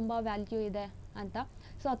 ಸೈನ್ಸಿಗೆ ತುಂಬ ವ್ಯಾಲ್ಯೂ ಇದೆ ಅಂತ.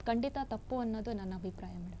 ಸೊ ಅದು ಖಂಡಿತ ತಪ್ಪು ಅನ್ನೋದು ನನ್ನ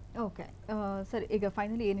ಅಭಿಪ್ರಾಯ ಮೇಡಮ್. ಓಕೆ ಸರಿ, ಈಗ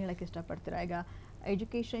ಫೈನಲಿ ಏನು ಹೇಳಕ್ಕೆ ಇಷ್ಟಪಡ್ತೀರಾ? ಈಗ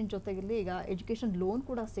ಎಜುಕೇಷನ್ ಜೊತೆಗೆ ಈಗ ಎಜುಕೇಷನ್ ಲೋನ್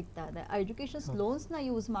ಕೂಡ ಸಿಗ್ತಾ ಇದೆ. ಆ ಎಜುಕೇಷನ್ ಲೋನ್ಸ್ನ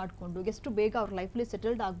ಯೂಸ್ ಮಾಡಿಕೊಂಡು ಎಷ್ಟು ಬೇಗ ಅವ್ರ ಲೈಫಲ್ಲಿ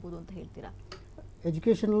ಸೆಟಲ್ಡ್ ಆಗ್ಬೋದು ಅಂತ ಹೇಳ್ತೀರಾ?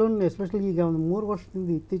 ಎಜುಕೇಷನ್ ಲೋನ್ ಎಸ್ಪೆಷಲಿ ಈಗ ಒಂದು 3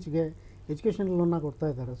 ವರ್ಷದಿಂದ ಇತ್ತೀಚೆಗೆ ಎಜುಕೇಷನ್ ಲೋನ್ನ ಕೊಡ್ತಾ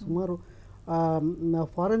ಇದ್ದಾರೆ. ಸುಮಾರು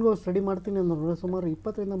ಫಾರಿನ್ಗೆ ಹೋಗಿ ಸ್ಟಡಿ ಮಾಡ್ತೀನಿ ಅಂದ್ರೆ ಸುಮಾರು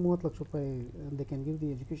 20-30 ಲಕ್ಷ ರೂಪಾಯಿ they can give the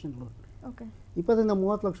education loan. Okay,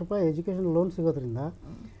 20-30 lakh ರೂಪಾಯಿ ಎಜುಕೇಷನ್ ಲೋನ್ ಸಿಗೋದ್ರಿಂದ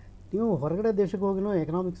ನೀವು ಹೊರಗಡೆ ದೇಶಕ್ಕೆ ಹೋಗಿನೂ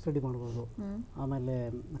ಎಕನಾಮಿಕ್ಸ್ ಸ್ಟಡಿ ಮಾಡ್ಬೋದು, ಆಮೇಲೆ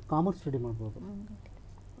ಕಾಮರ್ಸ್ ಸ್ಟಡಿ ಮಾಡ್ಬೋದು,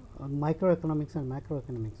 micro economics and macro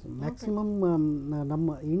economics. Maximum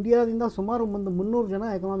ನಮ್ಮ ಇಂಡಿಯಾದಿಂದ ಸುಮಾರು ಒಂದು 300 ಜನ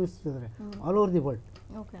ಎಕನಾಮಿಕ್ಸ್ ಇದ್ದಾರೆ ಆಲ್ ಓವರ್ ದಿ ವರ್ಲ್ಡ್.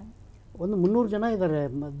 ಒಂದು 300 ಜನ ಇದ್ದಾರೆ.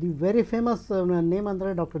 ದಿ ವೆರಿ ಫೇಮಸ್ ನೇಮ್ ಅಂದರೆ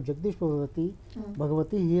doctor Jagadish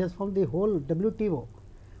Bhagavati. He has from the whole WTO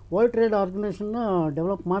world trade ಆರ್ಗನೈಸೇಷನ್ನ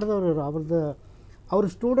develop ಮಾಡಿದವರು. ಅವ್ರ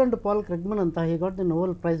ಸ್ಟೂಡೆಂಟ್ ಪಾಲ್ ಕ್ರೆಗ್ಮನ್ ಅಂತ, he got the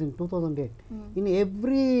Nobel prize in 2008. In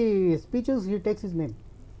every speeches he takes his name.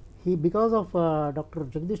 Because of doctor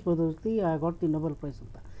Jagadish Bhagavati I got the Nobel prize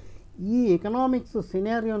ಅಂತ. ಈ economics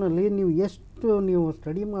ಸಿನಾರಿಯೋನಲ್ಲಿ ನೀವು ಎಷ್ಟು ನೀವು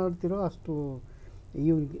study ಮಾಡ್ತೀರೋ ಅಷ್ಟು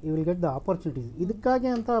you will get the opportunities. ಇದಕ್ಕಾಗಿ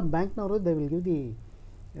ಅಂತ ಬ್ಯಾಂಕ್ನವರು they will give the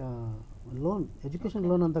loan, education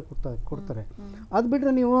loan ಅಂತ ಕೊಡ್ತಾರೆ. ಅದು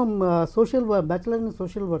ಬಿಟ್ಟರೆ ನೀವು social bachelor in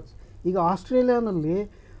social works, ಈಗ ಆಸ್ಟ್ರೇಲಿಯಾನಲ್ಲಿ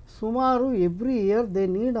ಸುಮಾರು every year they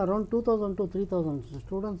need around 2000 to 3000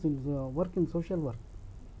 students in work in social work.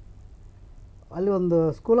 ಅಲ್ಲಿ ಒಂದು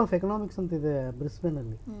ಸ್ಕೂಲ್ ಆಫ್ ಎಕನಾಮಿಕ್ಸ್ ಅಂತಿದೆ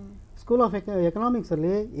ಬ್ರಿಸ್ಬೇನಲ್ಲಿ. School of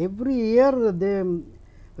ಎಕನಾಮಿಕ್ಸಲ್ಲಿ every year they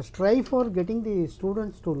strive for getting the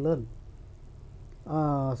students to learn.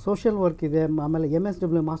 Social work ಇದೆ, ಆಮೇಲೆ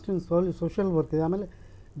MSW master in social work ಇದೆ, ಆಮೇಲೆ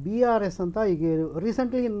BRS ಅಂತ ಈಗ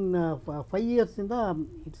recently in 5 ಇಯರ್ಸಿಂದ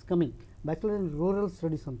it's coming, bachelor in rural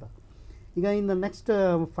studies ಅಂತ. ಈಗ in the next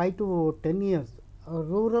 5 to 10 years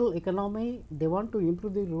rural economy they want to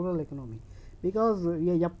improve the rural economy. Because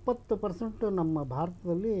 70% ನಮ್ಮ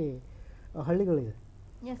ಭಾರತದಲ್ಲಿ ಹಳ್ಳಿಗಳಿದೆ.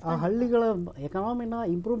 ಆ ಹಳ್ಳಿಗಳ ಎಕನಾಮಿನ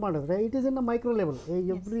ಇಂಪ್ರೂವ್ ಮಾಡಿದ್ರೆ it is in a micro level.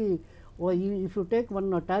 Every if you take one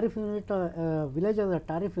tariff unit, village as a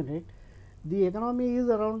tariff unit, the economy is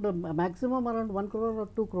around maximum around 1 crore or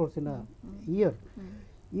 2 crores in a year.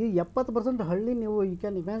 ಈ 70% ಹಳ್ಳಿ, ನೀವು you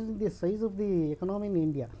can imagine the size of the economy in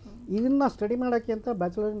India. ಇದನ್ನು study ಮಾಡೋಕ್ಕೆ ಅಂತ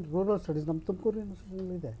bachelor in rural studies ನಮ್ಮ ತುಮಕೂರು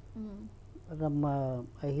ಯೂನಿವರ್ಸಿಟಿಯಲ್ಲಿ ಇದೆ. ನಮ್ಮ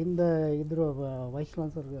ಹಿಂದೆ ಇದ್ರು ವೈಸ್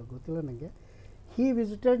ಚಾನ್ಸಲರ್ ಗೊತ್ತಿಲ್ಲ ನನಗೆ. ಹಿ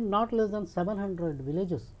visited not less than 700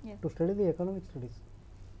 villages to study the economic studies.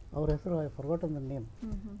 ಅವ್ರ ಹೆಸರು I forgotten the name.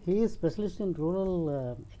 He is specialist in rural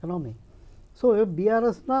economy. So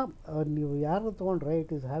BRSನ ನೀವು ಯಾರು ತೊಗೊಂಡ್ರೆ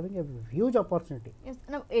it is having A huge opportunity.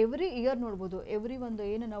 ನಾವು ಎವ್ರಿ ಇಯರ್ ನೋಡ್ಬೋದು, every ಒಂದು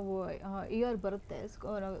ಏನು ನಾವು ಇಯರ್ ಬರುತ್ತೆ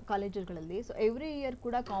ಕಾಲೇಜುಗಳಲ್ಲಿ. ಸೊ ಎವ್ರಿ ಇಯರ್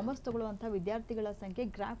ಕೂಡ ಕಾಮರ್ಸ್ ತಗೊಳ್ಳುವಂಥ ವಿದ್ಯಾರ್ಥಿಗಳ ಸಂಖ್ಯೆ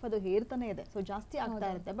ಗ್ರಾಫ್ ಅದು ಹೇರ್ತಾನೆ ಇದೆ. ಸೊ ಜಾಸ್ತಿ ಆಗ್ತಾ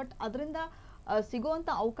ಇರುತ್ತೆ. ಬಟ್ ಅದರಿಂದ ಸಿಗುವಂಥ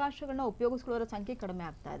ಅವಕಾಶಗಳನ್ನ ಉಪಯೋಗಿಸ್ಕೊಳ್ಳೋರ ಸಂಖ್ಯೆ ಕಡಿಮೆ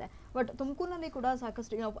ಆಗ್ತಾ ಇದೆ. ಬಟ್ ತುಮಕೂರಿನಲ್ಲಿ ಕೂಡ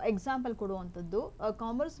ಸಾಕಷ್ಟು ಎಕ್ಸಾಂಪಲ್ ಕೊಡುವಂಥದ್ದು,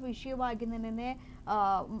 ಕಾಮರ್ಸ್ ವಿಷಯವಾಗಿನೇ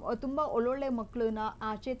ತುಂಬ ಒಳ್ಳೊಳ್ಳೆ ಮಕ್ಕಳನ್ನ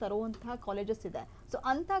ಆಚೆ ತರುವಂತಹ ಕಾಲೇಜಸ್ ಇದೆ. ಸೊ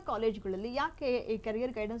ಅಂಥ ಕಾಲೇಜ್ಗಳಲ್ಲಿ ಯಾಕೆ ಈ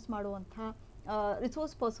ಕರಿಯರ್ ಗೈಡೆನ್ಸ್ ಮಾಡುವಂಥ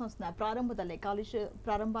ರಿಸೋರ್ಸ್ ಪರ್ಸನ್ಸ್ನ ಪ್ರಾರಂಭದಲ್ಲೇ, ಕಾಲೇಜ್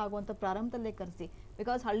ಪ್ರಾರಂಭ ಆಗುವಂಥ ಪ್ರಾರಂಭದಲ್ಲೇ ಕರೆಸಿ?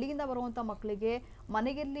 ಬಿಕಾಸ್ ಹಳ್ಳಿಯಿಂದ ಬರುವಂಥ ಮಕ್ಕಳಿಗೆ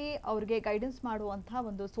ಮನೆಯಲ್ಲಿ ಅವ್ರಿಗೆ ಗೈಡೆನ್ಸ್ ಮಾಡುವಂಥ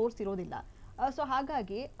ಒಂದು ಸೋರ್ಸ್ ಇರೋದಿಲ್ಲ. ಸೊ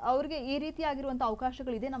ಹಾಗಾಗಿ ಅವ್ರಿಗೆ ಈ ರೀತಿಯಾಗಿರುವಂಥ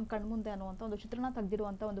ಅವಕಾಶಗಳಿದೆ ನಮ್ಮ ಕಣ್ಮುಂದೆ ಅನ್ನುವಂಥ ಒಂದು ಚಿತ್ರಣ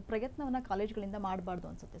ತೆಗೆದಿರುವಂಥ ಒಂದು ಪ್ರಯತ್ನವನ್ನು ಕಾಲೇಜ್ಗಳಿಂದ ಮಾಡಬಾರ್ದು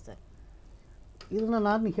ಅನ್ಸುತ್ತೆ ಸರ್. ಇದನ್ನು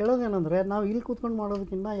ನಾನು ಹೇಳೋದೇನೆಂದರೆ, ನಾವು ಇಲ್ಲಿ ಕೂತ್ಕೊಂಡು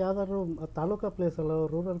ಮಾಡೋದಕ್ಕಿಂತ ಯಾವ್ದಾದ್ರು taluka ಪ್ಲೇಸಲ್ಲೋ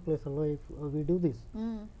rural ಪ್ಲೇಸಲ್ಲೋ if we do this,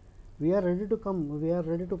 we are ready to come, we are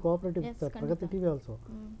ready to cooperate with Pragathi TV also.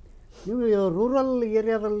 ನೀವು ರೂರಲ್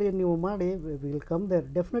ಏರಿಯಾದಲ್ಲಿ ನೀವು ಮಾಡಿ, will come there,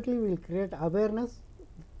 definitely will create awareness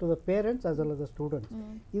to the parents as well as the students.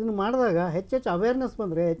 ಇದನ್ನು ಮಾಡಿದಾಗ ಹೆಚ್ಚೆಚ್ಚು awareness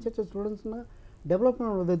ಬಂದರೆ ಹೆಚ್ಚೆಚ್ಚು ಸ್ಟೂಡೆಂಟ್ಸ್ನ develop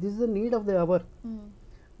ಮಾಡೋದು. This is the need of the hour.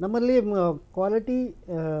 ನಮ್ಮಲ್ಲಿ ಕ್ವಾಲಿಟಿ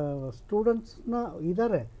ಸ್ಟೂಡೆಂಟ್ಸ್ನ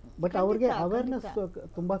ಇದ್ದಾರೆ, ಬಟ್ ಅವ್ರಿಗೆ ಅವೇರ್ನೆಸ್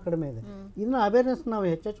ತುಂಬ ಕಡಿಮೆ ಇದೆ. ಇದನ್ನ ಅವೇರ್ನೆಸ್ ನಾವು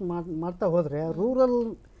ಹೆಚ್ಚೆಚ್ಚು ಮಾಡ್ತಾ ಹೋದರೆ ರೂರಲ್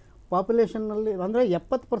ಪಾಪ್ಯುಲೇಷನ್ನಲ್ಲಿ ಅಂದರೆ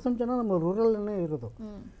 70% ಜನ ನಮ್ಮ ರೂರಲ್ಲೇ ಇರೋದು.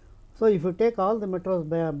 So if you take all the metros,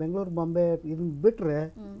 Bengaluru, Bombay, ಇದನ್ನ ಬಿಟ್ಟರೆ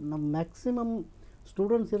ನಮ್ಮ ಮ್ಯಾಕ್ಸಿಮಮ್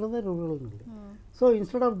ಸ್ಟೂಡೆಂಟ್ಸ್ ಇರೋದೇ ರೂರಲ್ನಲ್ಲಿ. So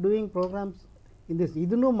instead of doing programmes in this,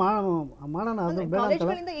 ಇದನ್ನು ಮಾಡೋಣ, ಅದು ಬೇಡ ಅಂತಲ್ಲ,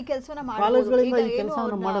 ಕಾಲೇಜ್ಗಳಿಂದ ಈ ಕೆಲಸವನ್ನು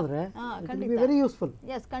ಮಾಡಿದ್ರೆ it will be very useful.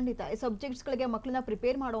 S, ಖಂಡಿತ. ಈ ಸಬ್ಜೆಕ್ಟ್ಸ್ಗಳಿಗೆ ಮಕ್ಕಳನ್ನ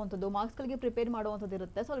ಪ್ರಿಪೇರ್ ಮಾಡುವಂಥದ್ದು, ಮಾರ್ಕ್ಸ್ಗಳಿಗೆ ಪ್ರಿಪೇರ್ ಮಾಡುವಂಥದ್ದು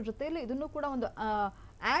ಇರುತ್ತೆ. ಸೊ ಅದ್ರ ಜೊತೆಯಲ್ಲಿ ಇದನ್ನು ಕೂಡ ಒಂದು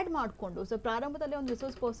ಆ್ಯಡ್ ಮಾಡಿಕೊಂಡು, ಸೊ ಪ್ರಾರಂಭದಲ್ಲಿ ಒಂದು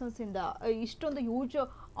ರಿಸೋರ್ಸ್ ಪರ್ಸನ್ಸಿಂದ ಇಷ್ಟೊಂದು ಹ್ಯೂಜ್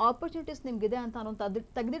ಆಪರ್ಚುನಿಟೀಸ್ ನಿಮಗಿದೆ ಅಂತ ಅನ್ನೋಂಥ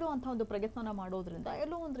ತೆಗೆದಿಡುವಂಥ ಒಂದು ಪ್ರಯತ್ನ ಮಾಡೋದ್ರಿಂದ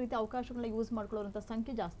ಎಲ್ಲೋ ಒಂದು ರೀತಿ ಅವಕಾಶಗಳನ್ನ ಯೂಸ್ ಮಾಡ್ಕೊಳ್ಳೋಂಥ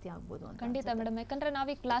ಸಂಖ್ಯೆ ಜಾಸ್ತಿ ಆಗ್ಬೋದು ಅಂತ. ಖಂಡಿತ ಮೇಡಮ್. ಯಾಕಂದರೆ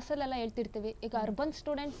ನಾವು ಈ ಕ್ಲಾಸಲ್ಲೆಲ್ಲ ಹೇಳ್ತಿರ್ತೀವಿ, ಈಗ ಅರ್ಬನ್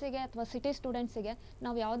ಸ್ಟೂಡೆಂಟ್ಸಿಗೆ ಅಥವಾ ಸಿಟಿ ಸ್ಟೂಡೆಂಟ್ಸಿಗೆ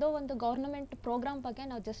ನಾವು ಯಾವುದೋ ಒಂದು ಗೌರ್ಮೆಂಟ್ ಪ್ರೋಗ್ರಾಮ್ ಬಗ್ಗೆ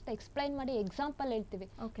ನಾವು ಜಸ್ಟ್ ಎಕ್ಸ್ಪ್ಲೈನ್ ಮಾಡಿ ಎಕ್ಸಾಂಪಲ್ ಹೇಳ್ತೀವಿ.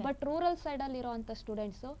 ಬಟ್ ರೂರಲ್ ಸೈಡಲ್ಲಿ ಇರೋವಂಥ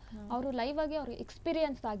ಸ್ಟೂಡೆಂಟ್ಸು ಅವರು ಲೈವ್ ಆಗಿ ಅವ್ರಿಗೆ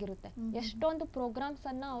ಎಕ್ಸ್ಪೀರಿಯನ್ಸ್ ಆಗಿರುತ್ತೆ. ಎಷ್ಟೊಂದು ಪ್ರೋಗ್ರಾಮ್ಸ್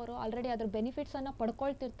ಅನ್ನ ಅವರು ಆಲ್ರೆಡಿ ಅದ್ರ ಬೆನಿಫಿಟ್ಸ್ ಅನ್ನ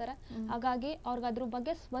ಪಡ್ಕೊಳ್ತಿರ್ತಾರೆ. ಹಾಗಾಗಿ ಅವ್ರಿಗೆ ಅದ್ರ ಬಗ್ಗೆ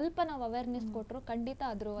ಸ್ವಲ್ಪ ನಾವು ಅವೇರ್ನೆಸ್ ಕೊಟ್ಟರು ಖಂಡಿತ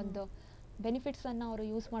ಅದ್ರ ಒಂದು ಬೆನಿಫಿಟ್ಸ್ ಅನ್ನ ಅವರು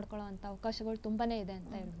ಯೂಸ್ ಮಾಡ್ಕೊಳ್ಳೋ ಅಂತ ಅವಕಾಶಗಳು ತುಂಬಾನೇ ಇದೆ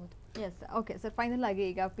ಅಂತ ಹೇಳ್ಬೋದು. S, okay sir. ಫೈನಲ್ ಆಗಿ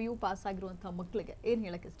ಈಗ PU ಪಾಸ್ ಆಗಿರುವಂಥ ಮಕ್ಕಳಿಗೆ ಏನು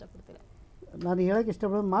ಹೇಳಕ್ಕೆ ಇಷ್ಟಪಡ್ತೀರಾ? ನಾನು ಹೇಳಕ್ಕೆ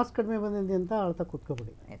ಇಷ್ಟಪಡೋದು, ಮಾರ್ಕ್ಸ್ ಕಡಿಮೆ ಬಂದಿದೆ ಅಂತ ಅಳ್ತಾ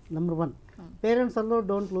ಕೂತ್ಕೊಬಿಡಿ. ನಂಬರ್ 1, ಪೇರೆಂಟ್ಸ್ ಅಲ್ಲೋ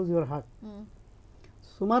ಡೋಂಟ್ ಲೂಸ್ ಯುವರ್ ಹಾರ್ಟ್.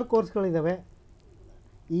 ಸುಮಾರು ಕೋರ್ಸ್ಗಳಿದ್ದಾವೆ.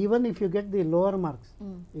 Even if you get the lower marks,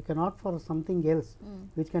 you can at for something else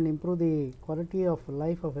which can improve the quality of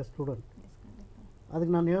life of A student.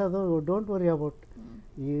 ಅದಕ್ಕೆ ನಾನು ಹೇಳೋದು ಡೋಂಟ್ ವರಿ ಅಬೌಟ್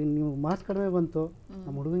ಈ ನೀವು marks ಕಡಿಮೆ ಬಂತು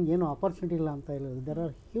ನಮ್ಮ ಹುಡುಗಂಗೆ ಏನು ಆಪರ್ಚುನಿಟಿ ಇಲ್ಲ ಅಂತ ಇಲ್ಲ. There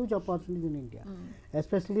are huge opportunities in India,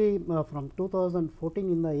 especially from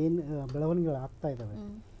 2014 ಏನು ಬೆಳವಣಿಗೆಗಳು ಆಗ್ತಾ ಇದ್ದಾವೆ.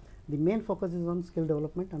 The main focus is on skill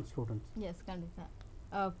development and students. S, ಖಂಡಿತ.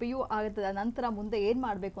 PU ಆಗದ ನಂತರ ಮುಂದೆ ಏನು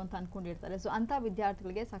ಮಾಡಬೇಕು ಅಂತ ಅಂದ್ಕೊಂಡಿರ್ತಾರೆ. ಸೊ ಅಂಥ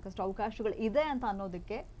ವಿದ್ಯಾರ್ಥಿಗಳಿಗೆ ಸಾಕಷ್ಟು ಅವಕಾಶಗಳು ಇದೆ ಅಂತ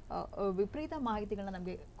ಅನ್ನೋದಕ್ಕೆ ವಿಪರೀತ ಮಾಹಿತಿಗಳನ್ನ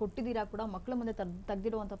ನಮಗೆ ಕೊಟ್ಟಿದ್ದೀರಾ ಕೂಡ, ಮಕ್ಕಳ ಮುಂದೆ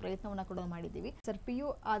ತೆಗೆದಿಡುವಂಥ ಪ್ರಯತ್ನವನ್ನು ಕೂಡ ಮಾಡಿದ್ದೀವಿ. ಸರ್, PU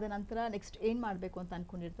ಆದ ನಂತರ ನೆಕ್ಸ್ಟ್ ಏನು ಮಾಡಬೇಕು ಅಂತ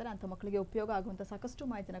ಅಂದ್ಕೊಂಡಿರ್ತಾರೆ ಅಂಥ ಮಕ್ಕಳಿಗೆ ಉಪಯೋಗ ಆಗುವಂಥ ಸಾಕಷ್ಟು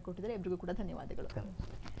ಮಾಹಿತಿನ ಕೊಟ್ಟಿದ್ದಾರೆ. ಎಲ್ರಿಗೂ ಕೂಡ ಧನ್ಯವಾದಗಳು.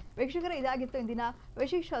 ವೀಕ್ಷಕರೇ, ಇದಾಗಿತ್ತು ಇಂದಿನ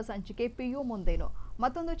ವಿಶೇಷ ಸಂಚಿಕೆ PU ಮುಂದೇನು.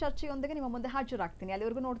 ಮತ್ತೊಂದು ಚರ್ಚೆಯೊಂದಿಗೆ ನಿಮ್ಮ ಮುಂದೆ ಹಾಜರಾಗ್ತೀನಿ.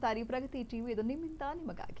 ಅಲ್ಲಿವರೆಗೂ ನೋಡ್ತಾ ಇರಿ ಪ್ರಗತಿ ಟಿವಿ, ಇದು ನಿಮ್ಮಿಂದ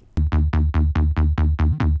ನಿಮಗಾಗಿ.